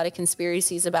there's a lot of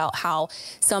conspiracies about how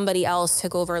somebody else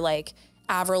took over like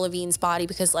Avril Lavigne's body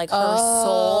because like her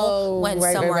soul went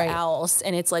somewhere else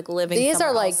and it's like living. These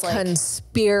are like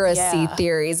conspiracy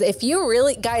theories. If you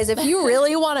really, guys, if you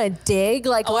really want to dig,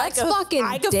 like let's fucking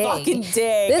dig.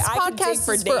 This podcast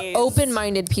is for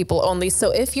open-minded people only.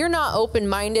 So if you're not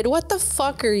open-minded, what the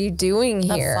fuck are you doing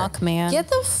here? The fuck, man. Get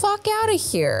the fuck out of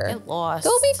here. Get lost.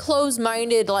 Go be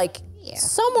closed-minded like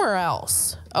somewhere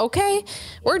else. Okay,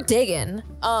 we're digging.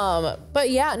 But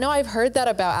yeah, no, I've heard that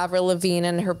about Avril Lavigne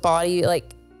and her body,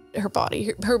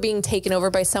 her being taken over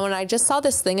by someone. I just saw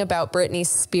this thing about Britney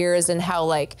Spears and how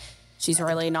like she's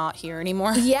really not here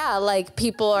anymore. Yeah, like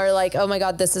people are like, oh my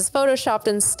God, this is photoshopped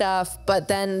and stuff. But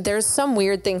then there's some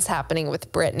weird things happening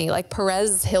with Britney. Like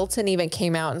Perez Hilton even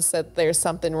came out and said there's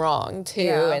something wrong too.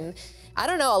 Yeah. And I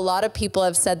don't know, a lot of people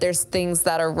have said there's things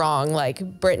that are wrong, like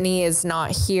Britney is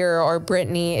not here or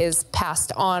Britney is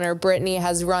passed on or Britney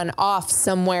has run off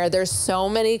somewhere. There's so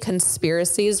many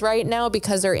conspiracies right now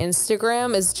because her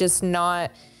Instagram is just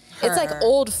not, it's like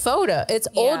old photo. It's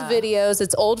old videos,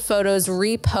 it's old photos,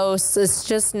 reposts. It's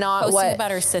just not posting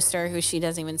about her sister who she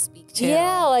doesn't even speak to.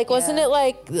 Yeah, like wasn't it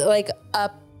like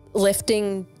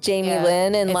uplifting Jamie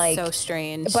Lynn and like so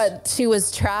strange, but she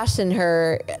was trashing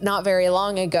her not very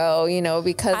long ago, you know,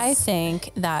 because I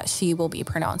think that she will be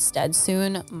pronounced dead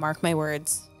soon. Mark my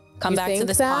words. Come back to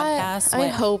this podcast. I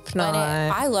hope not.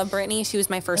 I love Britney. She was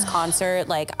my first concert.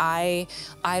 Like I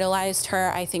idolized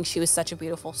her. I think she was such a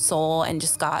beautiful soul and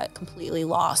just got completely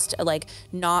lost. Like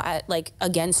not at, like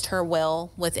against her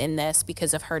will within this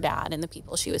because of her dad and the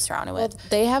people she was surrounded with.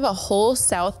 They have a whole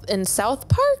South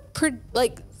Park,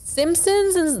 like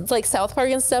Simpsons and like South Park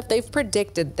and stuff, they've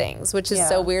predicted things, which is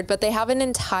so weird, but they have an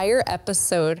entire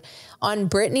episode on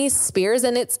Britney Spears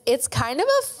and it's kind of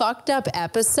a fucked up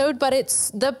episode, but it's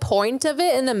the point of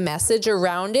it and the message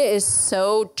around it is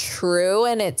so true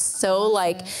and it's so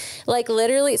like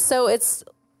literally, so it's,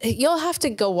 you'll have to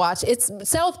go watch. It's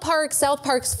South Park. South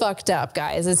Park's fucked up,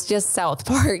 guys. It's just South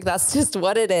Park. That's just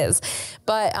what it is.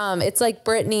 But it's like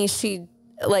Britney, she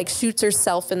like shoots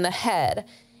herself in the head.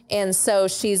 And so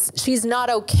she's not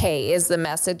okay is the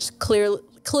message.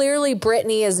 Clearly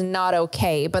Britney is not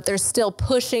okay, but they're still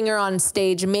pushing her on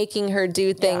stage, making her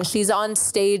do things. She's on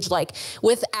stage like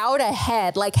without a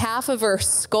head, like half of her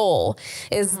skull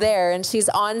is there. And she's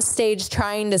on stage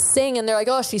trying to sing and they're like,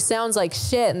 oh, she sounds like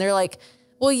shit. And they're like,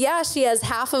 well, yeah, she has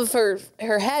half of her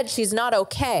head. She's not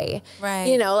okay. Right.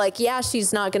 You know, like, yeah,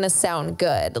 she's not going to sound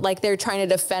good. Like they're trying to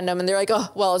defend them and they're like, oh,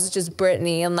 well, it's just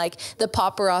Britney. And like the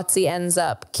paparazzi ends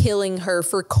up killing her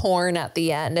for corn at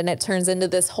the end. And it turns into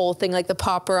this whole thing. Like the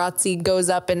paparazzi goes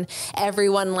up and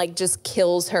everyone like just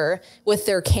kills her with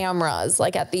their cameras.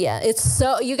 Like at the end, it's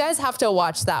so, you guys have to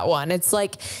watch that one. It's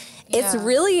like, it's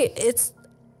really, it's,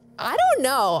 I don't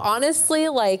know, honestly,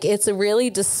 like it's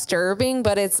really disturbing,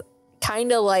 but it's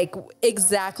kind of like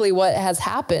exactly what has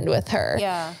happened with her.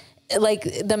 Yeah. Like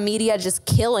the media just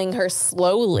killing her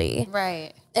slowly.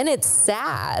 Right. And it's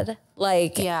sad.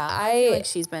 Like, Yeah, I feel like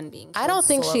she's been being I don't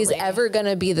think she's ever going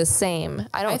to be the same.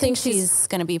 I think she's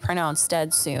going to be pronounced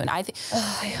dead soon. I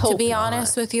hope to be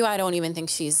honest with you, I don't even think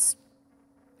she's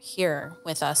here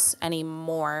with us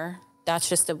anymore. That's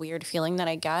just a weird feeling that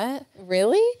I get.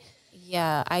 Really?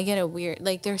 Yeah, I get a weird,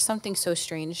 like, there's something so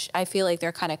strange. I feel like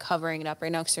they're kind of covering it up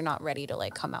right now because they're not ready to,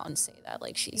 like, come out and say that.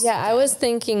 Like, she's Yeah, I was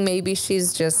thinking maybe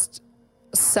she's just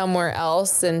somewhere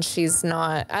else and she's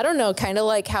not. I don't know, kind of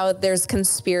like how there's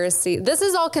conspiracy. This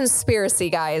is all conspiracy,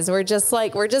 guys. We're just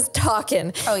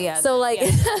talking. Oh, yeah. So, like,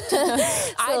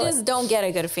 I just don't get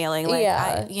a good feeling. Like,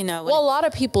 yeah. Well, a lot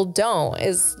of people don't,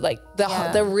 is like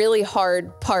the really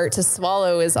hard part to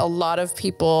swallow is a lot of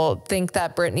people think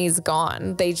that Britney's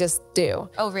gone. They just do.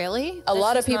 Oh, really? A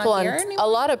lot of people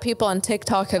on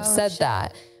TikTok have said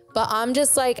that. But I'm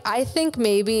just like, I think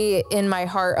maybe in my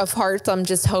heart of hearts, I'm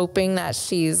just hoping that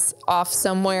she's off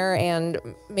somewhere and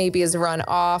maybe is run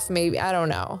off. Maybe, I don't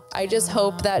know. I just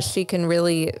hope that she can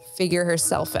really figure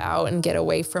herself out and get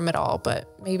away from it all.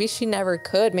 But maybe she never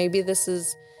could. Maybe this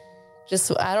is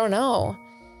just, I don't know.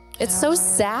 It's so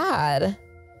sad.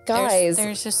 Guys,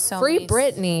 there's just so free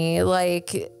Britney.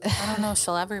 Like, I don't know if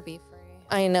she'll ever be free.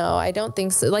 I know. I don't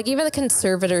think so. Like, even the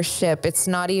conservatorship, it's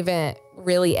not even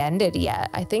really ended yet.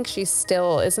 I think she's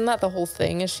still, isn't that the whole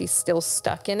thing? Is she still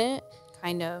stuck in it?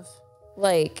 Kind of.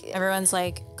 Like, everyone's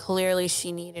like, clearly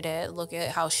she needed it. Look at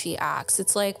how she acts.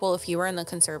 It's like, well, if you were in the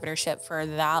conservatorship for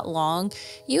that long,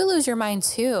 you lose your mind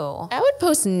too. I would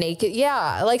post naked.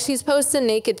 Yeah. Like, she's posting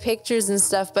naked pictures and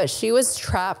stuff, but she was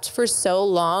trapped for so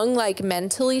long. Like,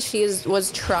 mentally,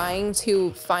 was trying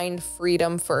to find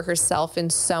freedom for herself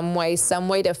in some way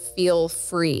to feel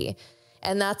free.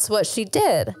 And that's what she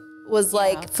did, was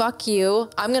like, fuck you.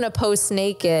 I'm going to post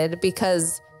naked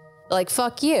because, like,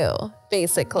 fuck you,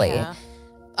 basically. Yeah.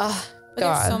 But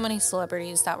there's so many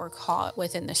celebrities that were caught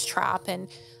within this trap, and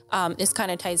this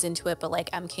kind of ties into it, but like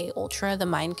MK Ultra, the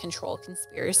mind control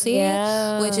conspiracy,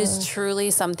 which is truly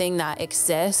something that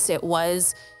exists. It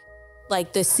was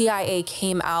like the CIA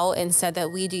came out and said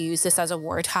that we do use this as a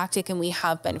war tactic, and we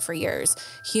have been for years.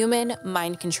 Human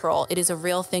mind control. It is a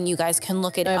real thing. You guys can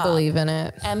look it up. I believe in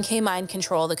it. MK mind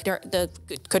control, the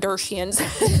Kardashians.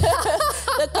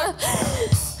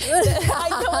 I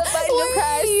know it by the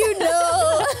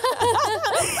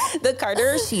The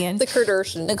Kardashians.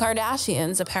 The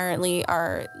Kardashians apparently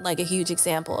are like a huge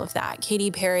example of that.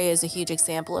 Katy Perry is a huge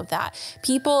example of that.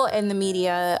 People in the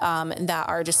media that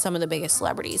are just some of the biggest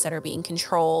celebrities that are being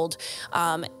controlled.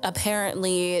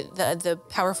 Apparently, the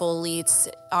powerful elites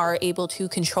are able to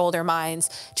control their minds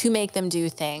to make them do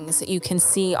things. You can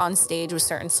see on stage with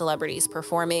certain celebrities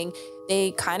performing,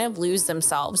 they kind of lose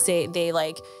themselves. They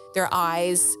like, their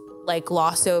eyes like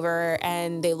gloss over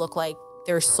and they look like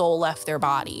their soul left their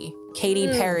body. Katy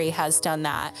Perry has done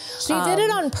that. She did it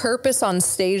on purpose on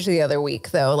stage the other week,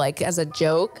 though, like as a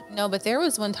joke. No, but there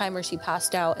was one time where she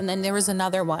passed out, and then there was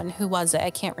another one. Who was it?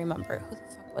 I can't remember. Who the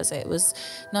fuck was it? It was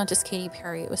not just Katy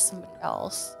Perry. It was somebody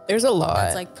else. There's a lot.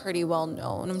 That's like pretty well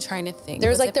known. I'm trying to think.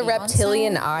 There's like the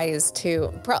reptilian eyes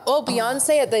too.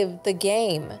 Beyonce at the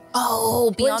game.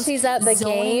 Oh, Beyonce. When she's at the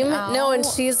game. No, and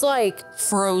she's like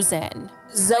frozen.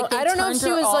 Like, I don't know if she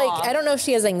was like, I don't know if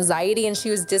she has anxiety and she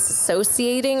was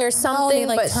disassociating or something,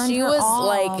 but she was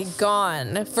like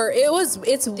gone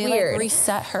it's weird. Like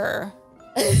reset her.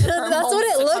 That's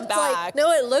what it looked like.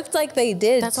 No, it looked like they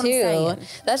did. That's too. What I'm saying.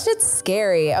 That shit's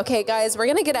scary. Okay, guys, we're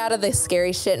gonna get out of this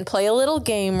scary shit and play a little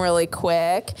game really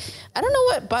quick. I don't know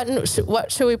what button. What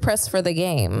should we press for the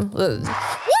game? Woo!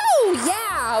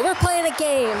 Yeah, we're playing a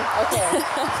game. Okay.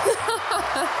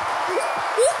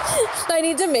 I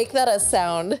need to make that a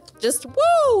sound. Just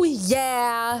woo!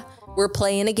 Yeah, we're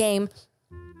playing a game.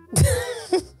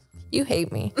 You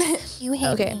hate me. You hate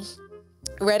me. Okay,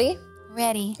 ready?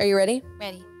 Ready. Are you ready?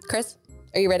 Ready. Kris,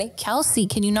 are you ready? Kelsi,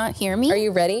 can you not hear me? Are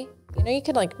you ready? You know you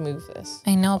could like move this.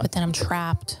 I know, but then I'm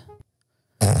trapped.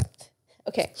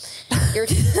 Okay.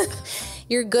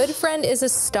 Your good friend is a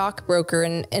stockbroker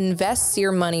and invests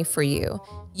your money for you.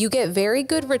 You get very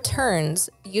good returns.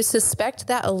 You suspect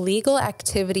that illegal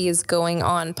activity is going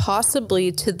on,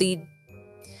 possibly to the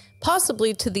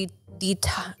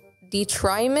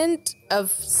detriment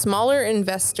of smaller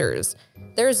investors.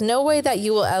 There is no way that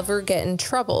you will ever get in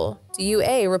trouble. Do you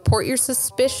A, report your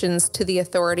suspicions to the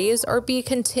authorities, or B,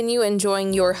 continue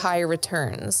enjoying your high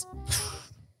returns?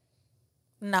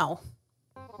 No.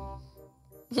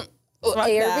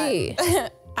 A or B?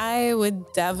 I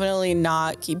would definitely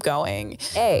not keep going.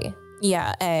 A.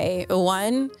 Yeah, A.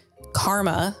 1,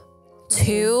 karma.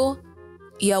 2,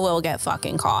 you will get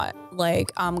fucking caught.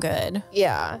 Like, I'm good.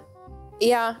 Yeah.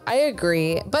 Yeah, I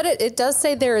agree. But it does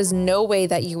say there is no way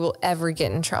that you will ever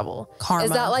get in trouble. Karma.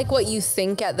 Is that like what you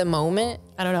think at the moment?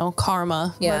 I don't know.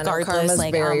 Karma. Yeah, regardless, no, karma's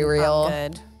like, very real.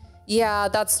 I'm good. Yeah,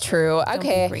 that's true. be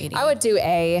Okay, greedy. I would do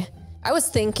A. I was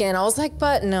thinking, I was like,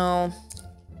 but no.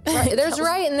 Right, there's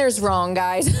right and there's wrong,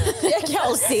 guys.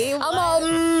 Kelsi. I'm all,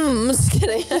 just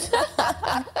kidding.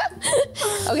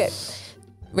 Okay,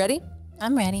 ready?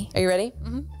 I'm ready. Are you ready?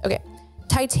 Mm-hmm. Okay.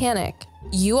 Titanic,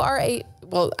 you are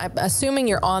well, I'm assuming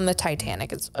you're on the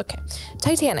Titanic. It's okay.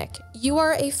 Titanic, you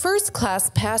are a first-class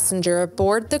passenger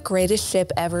aboard the greatest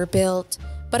ship ever built,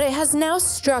 but it has now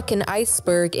struck an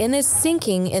iceberg and is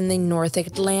sinking in the North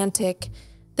Atlantic.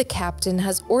 The captain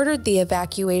has ordered the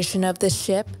evacuation of the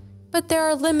ship, but there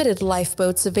are limited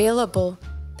lifeboats available.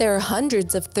 There are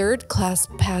hundreds of third-class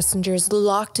passengers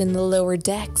locked in the lower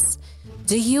decks.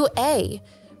 Do you A,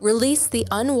 release the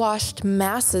unwashed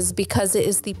masses because it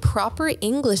is the proper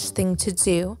English thing to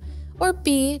do, or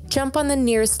B, jump on the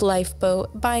nearest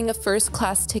lifeboat? Buying a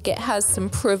first-class ticket has some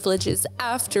privileges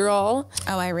after all.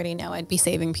 Oh, I already know. I'd be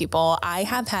saving people. I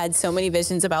have had so many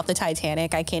visions about the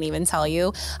Titanic. I can't even tell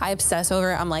you. I obsess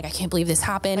over it. I'm like, I can't believe this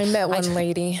happened. I met one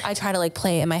lady. I try to like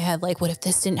play it in my head. Like, what if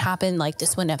this didn't happen? Like,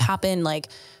 this wouldn't have happened. Like,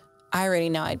 I already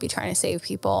know I'd be trying to save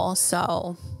people.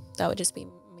 So that would just be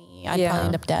me. I'd probably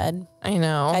end up dead. I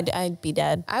know. I'd be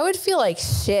dead. I would feel like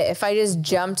shit if I just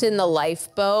jumped in the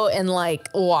lifeboat and like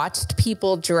watched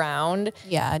people drown.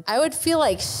 Yeah. I would feel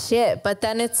like shit, but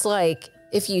then it's like,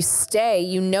 if you stay,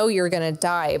 you know you're gonna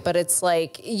die, but it's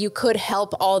like you could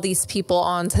help all these people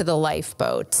onto the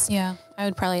lifeboats. Yeah. I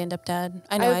would probably end up dead.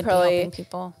 I know I'd probably be helping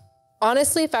people.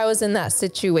 Honestly, if I was in that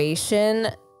situation,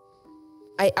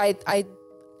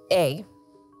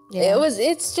 Yeah.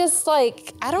 It's just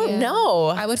like, I don't know.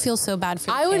 I would feel so bad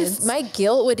for the kids. My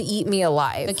guilt would eat me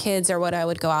alive. The kids are what I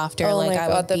would go after. Oh like my I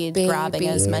God, would be grabbing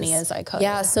as many babies. as I could.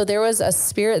 Yeah, so there was a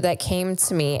spirit that came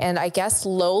to me, and I guess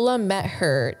Lola met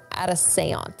her at a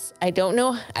seance. I don't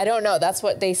know. That's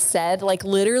what they said, like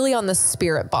literally on the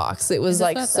spirit box. It was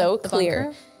like so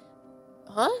clear.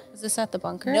 Huh? Is this at the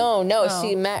bunker? No,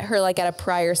 she met her like at a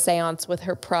prior seance with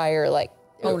her prior like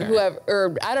owner. Whoever,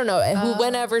 or I don't know,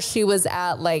 whenever she was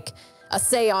at like a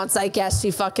seance, I guess she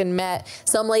fucking met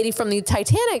some lady from the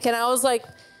Titanic. And I was like,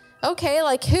 okay,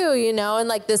 like who, you know? And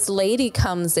like this lady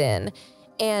comes in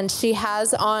and she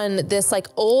has on this like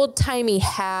old timey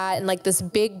hat and like this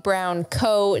big brown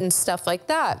coat and stuff like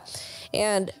that.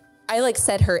 And I like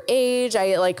said her age.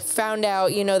 I like found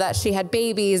out, you know, that she had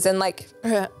babies and like,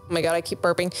 oh my God, I keep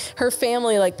burping. Her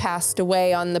family like passed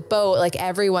away on the boat. Like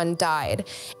everyone died.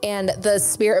 And the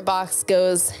spirit box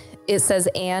goes, it says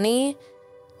Annie,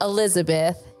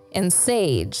 Elizabeth, and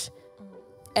Sage.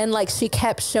 And like, she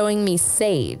kept showing me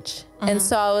Sage. And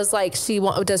so I was like,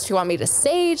 does she want me to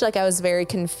Sage? Like I was very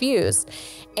confused.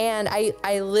 And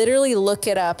I literally look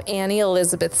it up, Annie,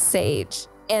 Elizabeth, Sage.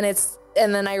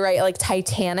 And then I write like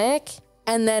Titanic,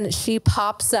 and then she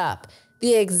pops up.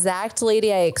 The exact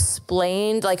lady I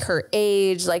explained, like her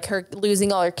age, like her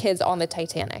losing all her kids on the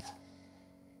Titanic.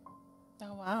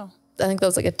 Oh, wow. I think that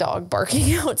was like a dog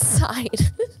barking outside,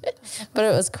 but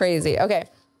it was crazy. Okay.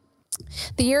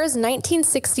 The year is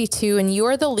 1962, and you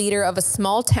are the leader of a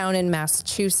small town in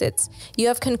Massachusetts. You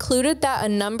have concluded that a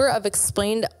number of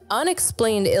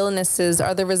unexplained illnesses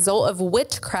are the result of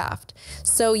witchcraft.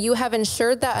 So you have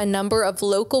ensured that a number of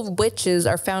local witches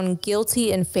are found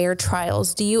guilty in fair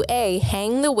trials. Do you A,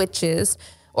 hang the witches,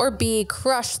 or B,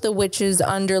 crush the witches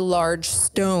under large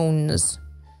stones?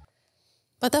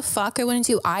 What the fuck? I wouldn't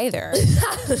do either.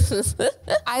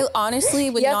 I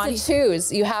honestly would not. You have to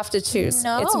choose. You have to choose.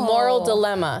 No. It's a moral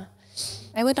dilemma.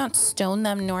 I would not stone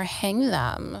them nor hang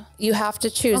them. You have to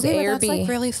choose A or that's B. like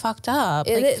really fucked up.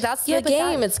 That's the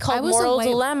game. It's called moral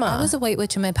dilemma. I was a white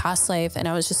witch in my past life, and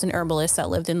I was just an herbalist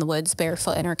that lived in the woods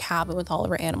barefoot in her cabin with all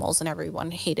of her animals, and everyone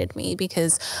hated me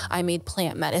because I made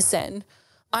plant medicine.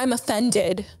 I'm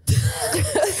offended.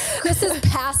 Chris's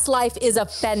past life is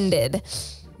offended.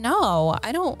 No,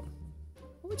 I don't.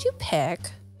 What would you pick?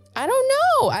 I don't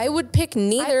know. I would pick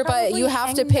neither, but you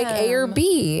have to pick A or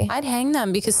B. I'd hang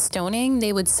them because stoning,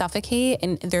 they would suffocate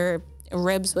and their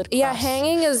ribs would crush. Yeah,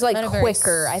 hanging is like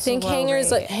quicker. I think hangers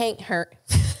like hang her.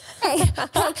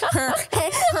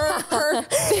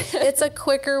 It's a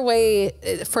quicker way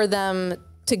for them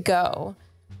to go.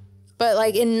 But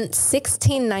like in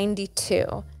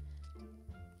 1692,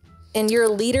 and you're a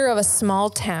leader of a small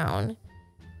town.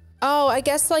 Oh, I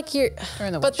guess like you're,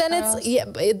 but then it's, yeah,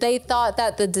 they thought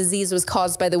that the disease was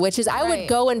caused by the witches. I would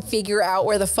go and figure out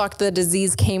where the fuck the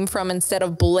disease came from instead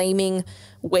of blaming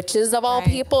witches of all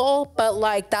people, but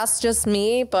like, that's just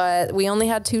me. But we only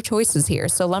had 2 choices here.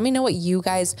 So let me know what you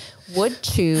guys would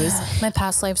choose. My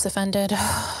past life's offended.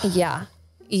 Yeah.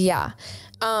 Yeah.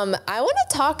 I want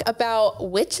to talk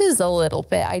about witches a little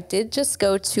bit. I did just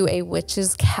go to a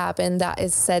witch's cabin that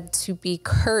is said to be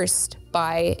cursed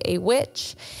by a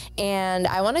witch. And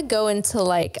I want to go into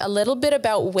like a little bit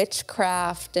about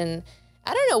witchcraft. And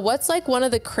I don't know, what's like one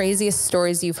of the craziest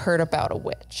stories you've heard about a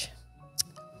witch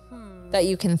that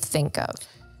you can think of?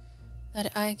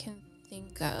 That I can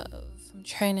think of. I'm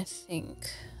trying to think.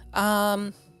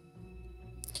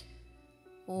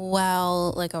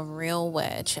 Well, like a real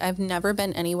witch. I've never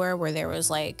been anywhere where there was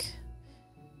like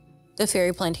the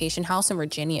Fairy Plantation House in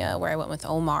Virginia where I went with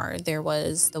Omar. There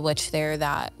was the witch there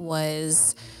that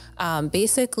was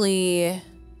basically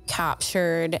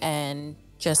captured and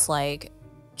just like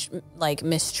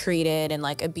mistreated and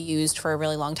like abused for a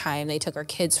really long time. They took her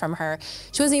kids from her.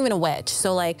 She wasn't even a witch.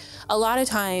 So like a lot of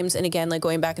times, and again, like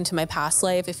going back into my past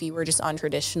life, if you were just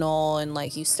untraditional and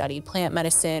like you studied plant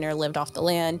medicine or lived off the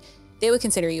land, they would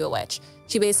consider you a witch.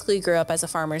 She basically grew up as a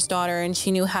farmer's daughter and she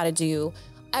knew how to do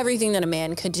everything that a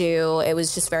man could do. It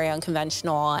was just very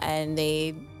unconventional and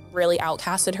they really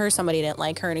outcasted her. Somebody didn't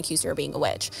like her and accused her of being a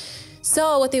witch.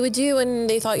 So what they would do when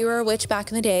they thought you were a witch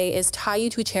back in the day is tie you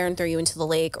to a chair and throw you into the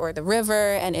lake or the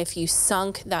river. And if you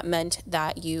sunk, that meant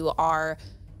that you are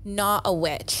not a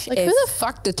witch. Like, who the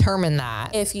fuck determined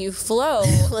that? If you float,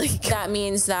 like, that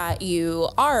means that you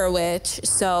are a witch.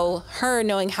 So her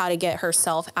knowing how to get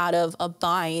herself out of a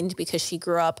bind because she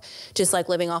grew up just like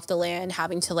living off the land,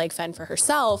 having to like fend for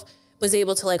herself, was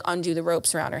able to like undo the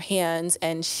ropes around her hands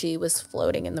and she was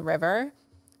floating in the river.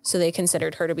 So they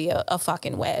considered her to be a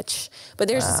fucking witch. But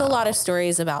there's just a lot of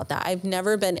stories about that. I've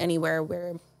never been anywhere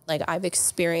where like I've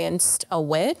experienced a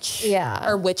witch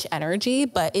or witch energy,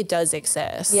 but it does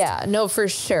exist. Yeah, no, for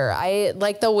sure. I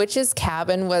like the witch's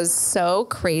cabin was so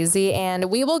crazy, and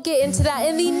we will get into that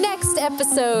in the next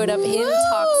episode of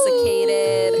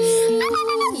Intoxicated.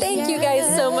 Thank you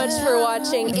guys so much for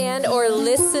watching and or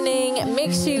listening.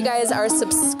 Make sure you guys are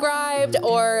subscribed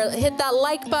or hit that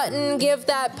like button. Give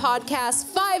that podcast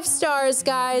 5 stars,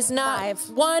 guys. Not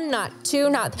 1, not 2,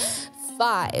 not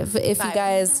 5.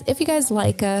 If you guys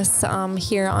like us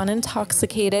here on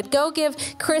Intoxicated, go give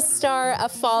KRIS Star a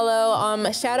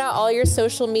follow. Shout out all your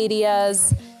social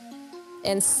medias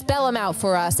and spell them out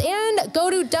for us. And go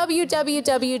to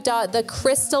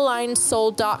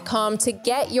www.thecrystallinesoul.com to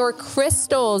get your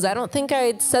crystals. I don't think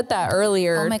I said that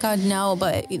earlier. Oh my God, no,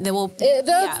 but they will.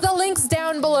 The link's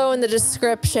down below in the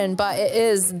description, but it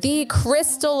is The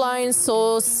Crystalline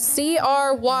Soul,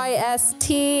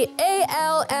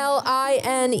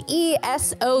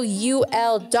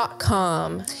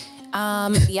 CrystallineSoul.com.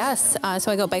 Yes. So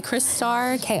I go by KRIS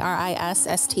Star,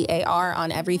 KRISSTAR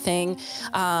on everything.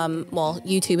 Well,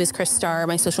 YouTube is KRIS Star.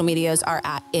 My social medias are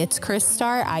at It's KRIS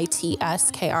Star,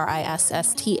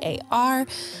 ITSKRISSTAR.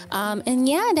 And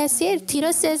yeah, that's it.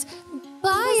 Tito says,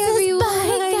 bye everyone.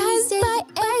 Bye guys. Bye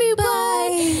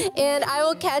everybody. And I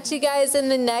will catch you guys in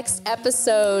the next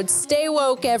episode. Stay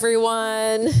woke,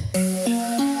 everyone.